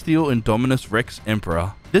Celestial Indominus Rex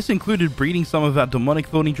Emperor. This included breeding some of our demonic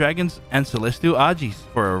thorny dragons and celestial ARKs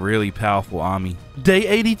for a really powerful army. Day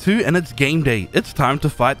 82 and it's game day. It's time to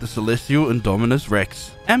fight the Celestial Indominus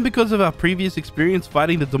Rex. And because of our previous experience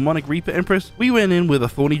fighting the demonic Reaper Empress, we went in with a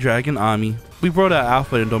thorny dragon army. We brought our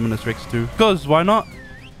Alpha Indominus Rex too, because why not?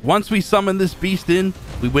 Once we summoned this beast in,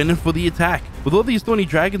 we went in for the attack. With all these thorny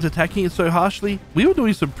dragons attacking it so harshly, we were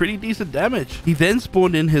doing some pretty decent damage. He then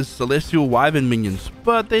spawned in his celestial wyvern minions,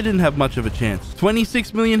 but they didn't have much of a chance.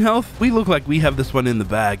 26 million health, we look like we have this one in the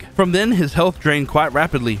bag. From then, his health drained quite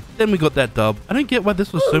rapidly. Then we got that dub. I don't get why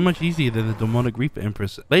this was so much easier than the demonic Reaper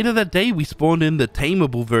Empress. Later that day, we spawned in the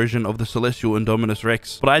tameable version of the Celestial Indominus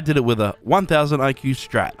Rex, but I did it with a 1000 IQ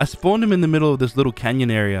strat. I spawned him in the middle of this little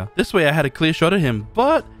canyon area. This way I had a clear shot at him,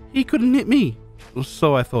 but he couldn't hit me.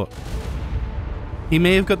 So I thought. He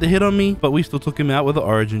may have got the hit on me, but we still took him out with the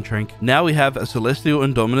origin trank. Now we have a Celestial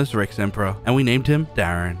Indominus Rex Emperor, and we named him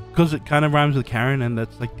Darren. Because it kind of rhymes with Karen, and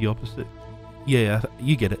that's like the opposite. Yeah,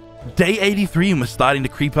 you get it. Day 83 and we're starting to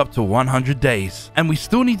creep up to 100 days. And we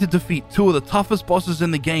still need to defeat two of the toughest bosses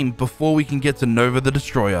in the game before we can get to Nova the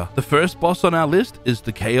Destroyer. The first boss on our list is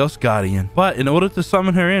the Chaos Guardian. But in order to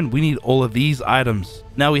summon her in, we need all of these items.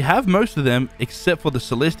 Now we have most of them except for the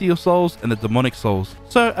Celestial Souls and the Demonic Souls.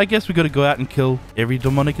 So I guess we gotta go out and kill every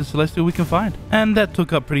Demonic and Celestial we can find. And that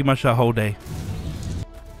took up pretty much our whole day.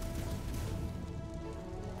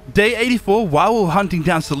 Day 84, while we were hunting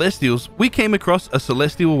down Celestials, we came across a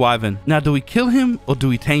Celestial Wyvern. Now, do we kill him or do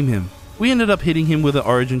we tame him? We ended up hitting him with an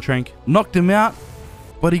origin trank, knocked him out,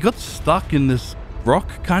 but he got stuck in this rock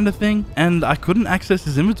kind of thing, and I couldn't access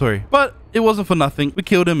his inventory. But it wasn't for nothing. We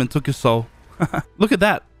killed him and took his soul. Look at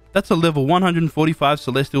that. That's a level 145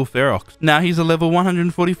 Celestial Ferox. Now he's a level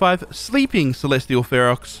 145 Sleeping Celestial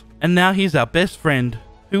Ferox. And now he's our best friend,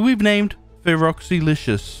 who we've named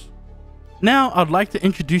Feroxylicious. Now, I'd like to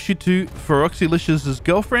introduce you to Feroxylicious's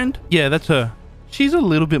girlfriend. Yeah, that's her. She's a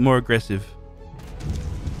little bit more aggressive.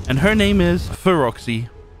 And her name is Feroxy.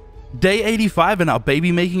 Day 85 and our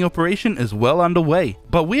baby making operation is well underway.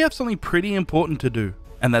 But we have something pretty important to do.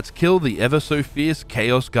 And that's kill the ever so fierce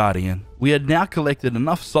Chaos Guardian. We had now collected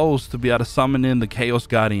enough souls to be able to summon in the Chaos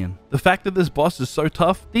Guardian. The fact that this boss is so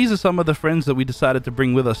tough, these are some of the friends that we decided to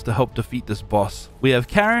bring with us to help defeat this boss. We have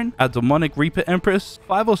Karen, our demonic Reaper Empress,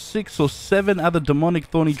 5 or 6 or 7 other demonic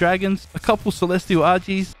thorny dragons, a couple celestial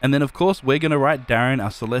ARKs, and then of course we're going to write Darren,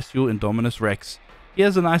 our celestial Indominus Rex. He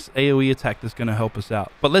has a nice AoE attack that's going to help us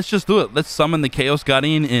out. But let's just do it. Let's summon the Chaos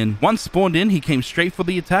Guardian in. Once spawned in, he came straight for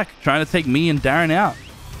the attack, trying to take me and Darren out.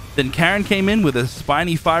 Then Karen came in with her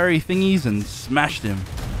spiny fiery thingies and smashed him.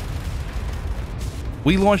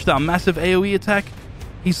 We launched our massive AoE attack.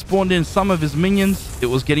 He spawned in some of his minions. It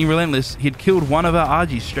was getting relentless. He'd killed one of our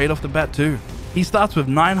ARKs straight off the bat too. He starts with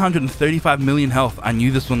 935 million health. I knew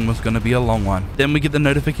this one was going to be a long one. Then we get the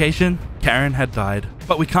notification, Karen had died.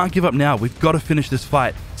 But we can't give up now. We've got to finish this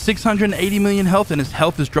fight. 680 million health and his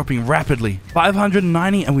health is dropping rapidly.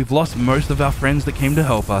 590 and we've lost most of our friends that came to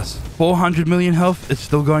help us. 400 million health, it's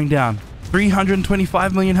still going down.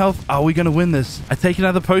 325 million health, are we going to win this? I take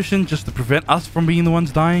another potion just to prevent us from being the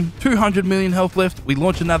ones dying. 200 million health left, we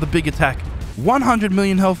launch another big attack. 100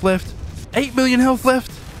 million health left. 8 million health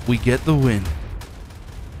left, we get the win.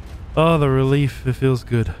 Oh, the relief. It feels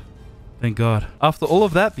good. Thank God. After all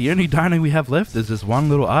of that, the only dino we have left is this one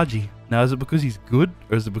little ARK. Now, is it because he's good,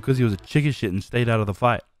 or is it because he was a chicken shit and stayed out of the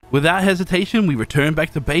fight? Without hesitation, we return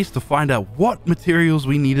back to base to find out what materials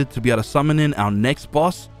we needed to be able to summon in our next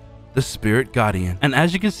boss, the Spirit Guardian. And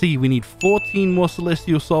as you can see, we need 14 more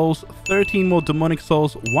Celestial Souls, 13 more Demonic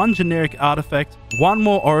Souls, 1 generic artifact, 1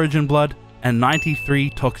 more Origin Blood, and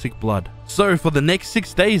 93 Toxic Blood. So for the next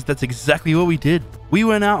 6 days, that's exactly what we did. We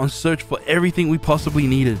went out and searched for everything we possibly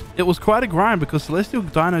needed. It was quite a grind because Celestial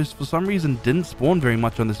Dinos for some reason didn't spawn very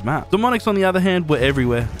much on this map. Demonics on the other hand were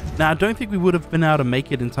everywhere. Now I don't think we would have been able to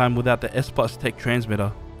make it in time without the S-Plus Tech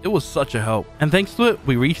transmitter. It was such a help. And thanks to it,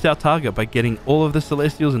 we reached our target by getting all of the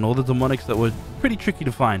Celestials and all the Demonics that were pretty tricky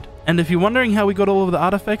to find. And if you're wondering how we got all of the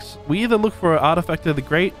artifacts, we either looked for an Artifact of the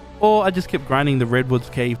Great, or I just kept grinding the Redwoods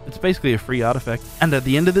Cave. It's basically a free artifact. And at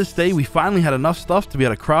the end of this day, we finally had enough stuff to be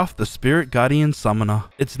able to craft the Spirit Guardian Summoner.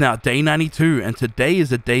 It's now day 92, and today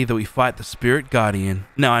is the day that we fight the Spirit Guardian.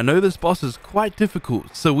 Now, I know this boss is quite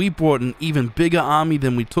difficult, so we brought an even bigger army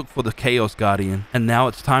than we took for the Chaos Guardian. And now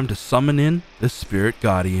it's time to summon in the Spirit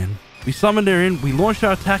Guardian. We summoned her in, we launched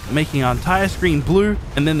our attack, making our entire screen blue,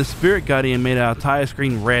 and then the Spirit Guardian made our entire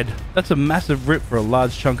screen red. That's a massive rip for a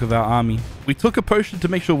large chunk of our army. We took a potion to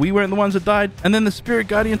make sure we weren't the ones that died, and then the Spirit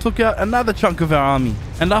Guardian took out another chunk of our army.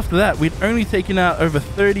 And after that, we'd only taken out over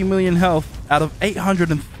 30 million health out of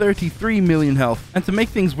 833 million health. And to make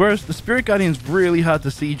things worse, the Spirit Guardian's really hard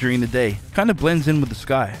to see during the day. Kind of blends in with the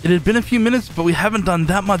sky. It had been a few minutes, but we haven't done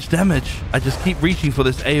that much damage. I just keep reaching for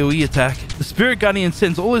this AoE attack. The Spirit Guardian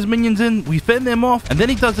sends all his minions in, we fend them off, and then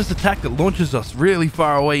he does this attack that launches us really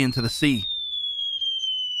far away into the sea.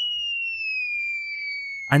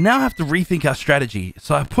 I now have to rethink our strategy,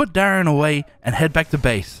 so I put Darren away and head back to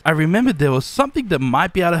base. I remembered there was something that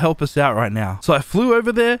might be able to help us out right now. So I flew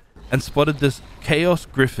over there and spotted this Chaos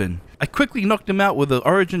Griffin. I quickly knocked him out with the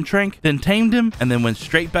Origin Trank, then tamed him, and then went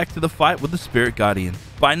straight back to the fight with the Spirit Guardian.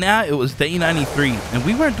 By now, it was day 93, and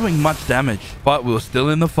we weren't doing much damage, but we were still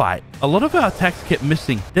in the fight. A lot of our attacks kept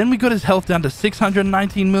missing. Then we got his health down to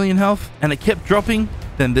 619 million health, and it kept dropping.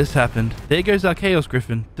 Then this happened. There goes our Chaos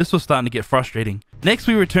Griffin. This was starting to get frustrating. Next,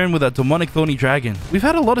 we return with our Demonic Thorny Dragon. We've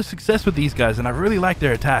had a lot of success with these guys, and I really like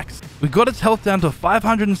their attacks. We got its health down to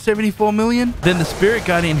 574 million. Then the Spirit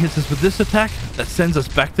Guardian hits us with this attack that sends us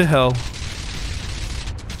back to hell.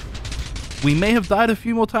 We may have died a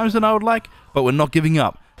few more times than I would like, but we're not giving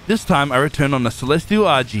up. This time, I return on the Celestial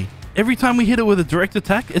ARK. Every time we hit it with a direct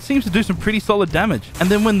attack, it seems to do some pretty solid damage. And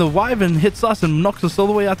then when the Wyvern hits us and knocks us all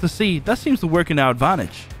the way out to sea, that seems to work in our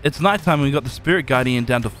advantage. It's nighttime and we got the Spirit Guardian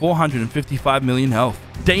down to 455 million health.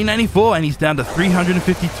 Day 94 and he's down to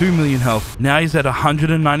 352 million health. Now he's at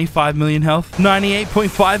 195 million health,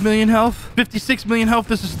 98.5 million health, 56 million health.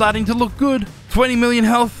 This is starting to look good. 20 million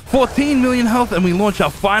health, 14 million health, and we launch our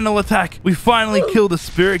final attack. We finally kill the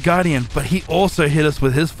Spirit Guardian, but he also hit us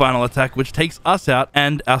with his final attack, which takes us out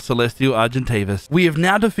and our Celestial Argentavis. We have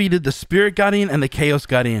now defeated the Spirit Guardian and the Chaos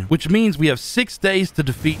Guardian, which means we have 6 days to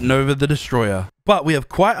defeat Nova the Destroyer. But we have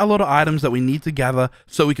quite a lot of items that we need to gather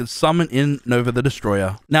so we can summon in Nova the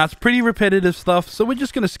Destroyer. Now, it's pretty repetitive stuff, so we're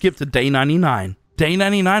just going to skip to day 99. Day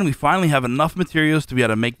 99, we finally have enough materials to be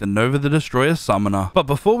able to make the Nova the Destroyer summoner. But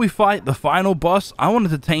before we fight the final boss, I wanted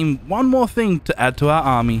to tame one more thing to add to our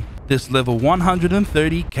army. This level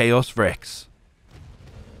 130 GIFrrF.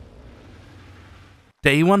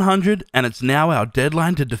 Day 100, and it's now our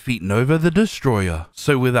deadline to defeat Nova the Destroyer.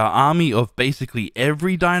 So with our army of basically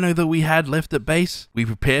every dino that we had left at base, we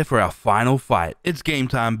prepare for our final fight. It's game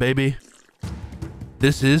time, baby.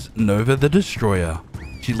 This is Nova the Destroyer.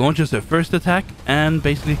 She launches her first attack and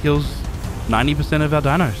basically kills 90% of our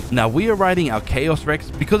dinos. Now we are riding our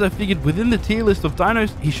GIFrrF because I figured within the tier list of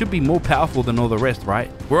dinos, he should be more powerful than all the rest,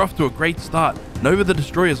 right? We're off to a great start. Nova the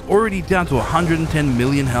Destroyer is already down to 110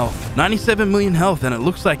 million health, 97 million health, and it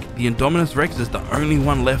looks like the Indominus Rex is the only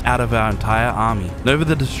one left out of our entire army. Nova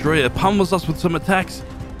the Destroyer pummels us with some attacks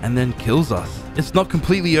and then kills us. It's not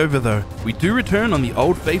completely over though. We do return on the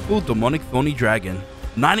old faithful Demonic Thorny Dragon.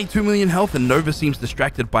 92 million health and Nova seems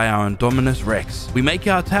distracted by our Indominus Rex. We make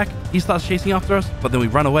our attack, he starts chasing after us, but then we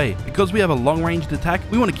run away. Because we have a long-ranged attack,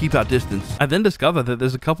 we want to keep our distance. I then discover that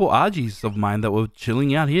there's a couple ARKs of mine that were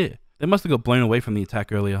chilling out here. They must have got blown away from the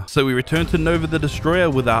attack earlier. So we return to Nova the Destroyer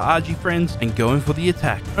with our ARK friends and go in for the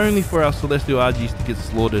attack, only for our Celestial ARKs to get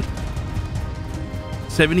slaughtered.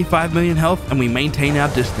 75 million health and we maintain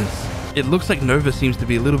our distance. It looks like Nova seems to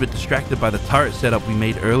be a little bit distracted by the turret setup we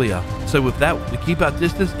made earlier. So with that, we keep our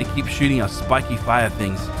distance and keep shooting our spiky fire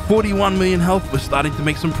things. 41 million health, we're starting to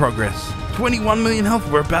make some progress. 21 million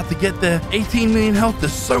health, we're about to get there. 18 million health,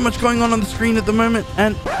 there's so much going on the screen at the moment.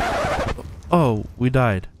 And oh, we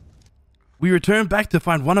died. We return back to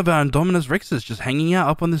find one of our Indominus Rexes just hanging out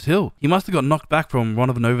up on this hill. He must have got knocked back from one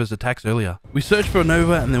of Nova's attacks earlier. We search for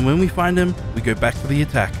Nova and then when we find him, we go back for the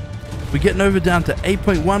attack. We get Nova down to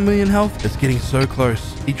 8.1 million health. It's getting so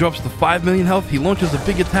close. He drops to 5 million health. He launches a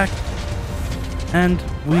big attack. And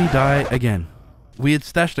we die again. We had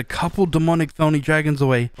stashed a couple Demonic Thorny Dragons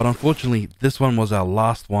away, but unfortunately, this one was our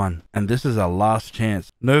last one. And this is our last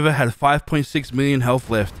chance. Nova had 5.6 million health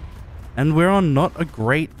left. And we're on not a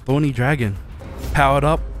great Thorny Dragon. Powered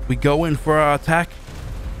up, we go in for our attack.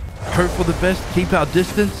 Hope for the best, keep our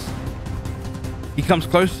distance. He comes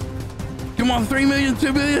close. Come on, 3 million,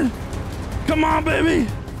 2 million. Come on, baby.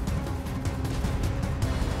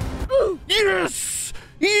 Yes!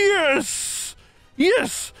 Yes!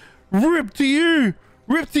 Yes! Rip to you!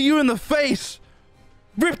 Rip to you in the face!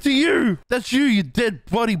 Rip to you! That's you, you dead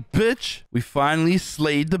body bitch! We finally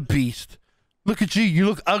slayed the beast. Look at you, you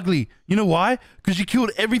look ugly. You know why? Because you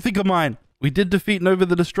killed everything of mine. We did defeat Nova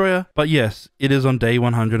the Destroyer, but yes, it is on day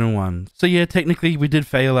 101. So yeah, technically we did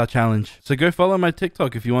fail our challenge. So go follow my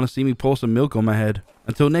TikTok if you want to see me pour some milk on my head.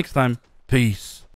 Until next time, peace.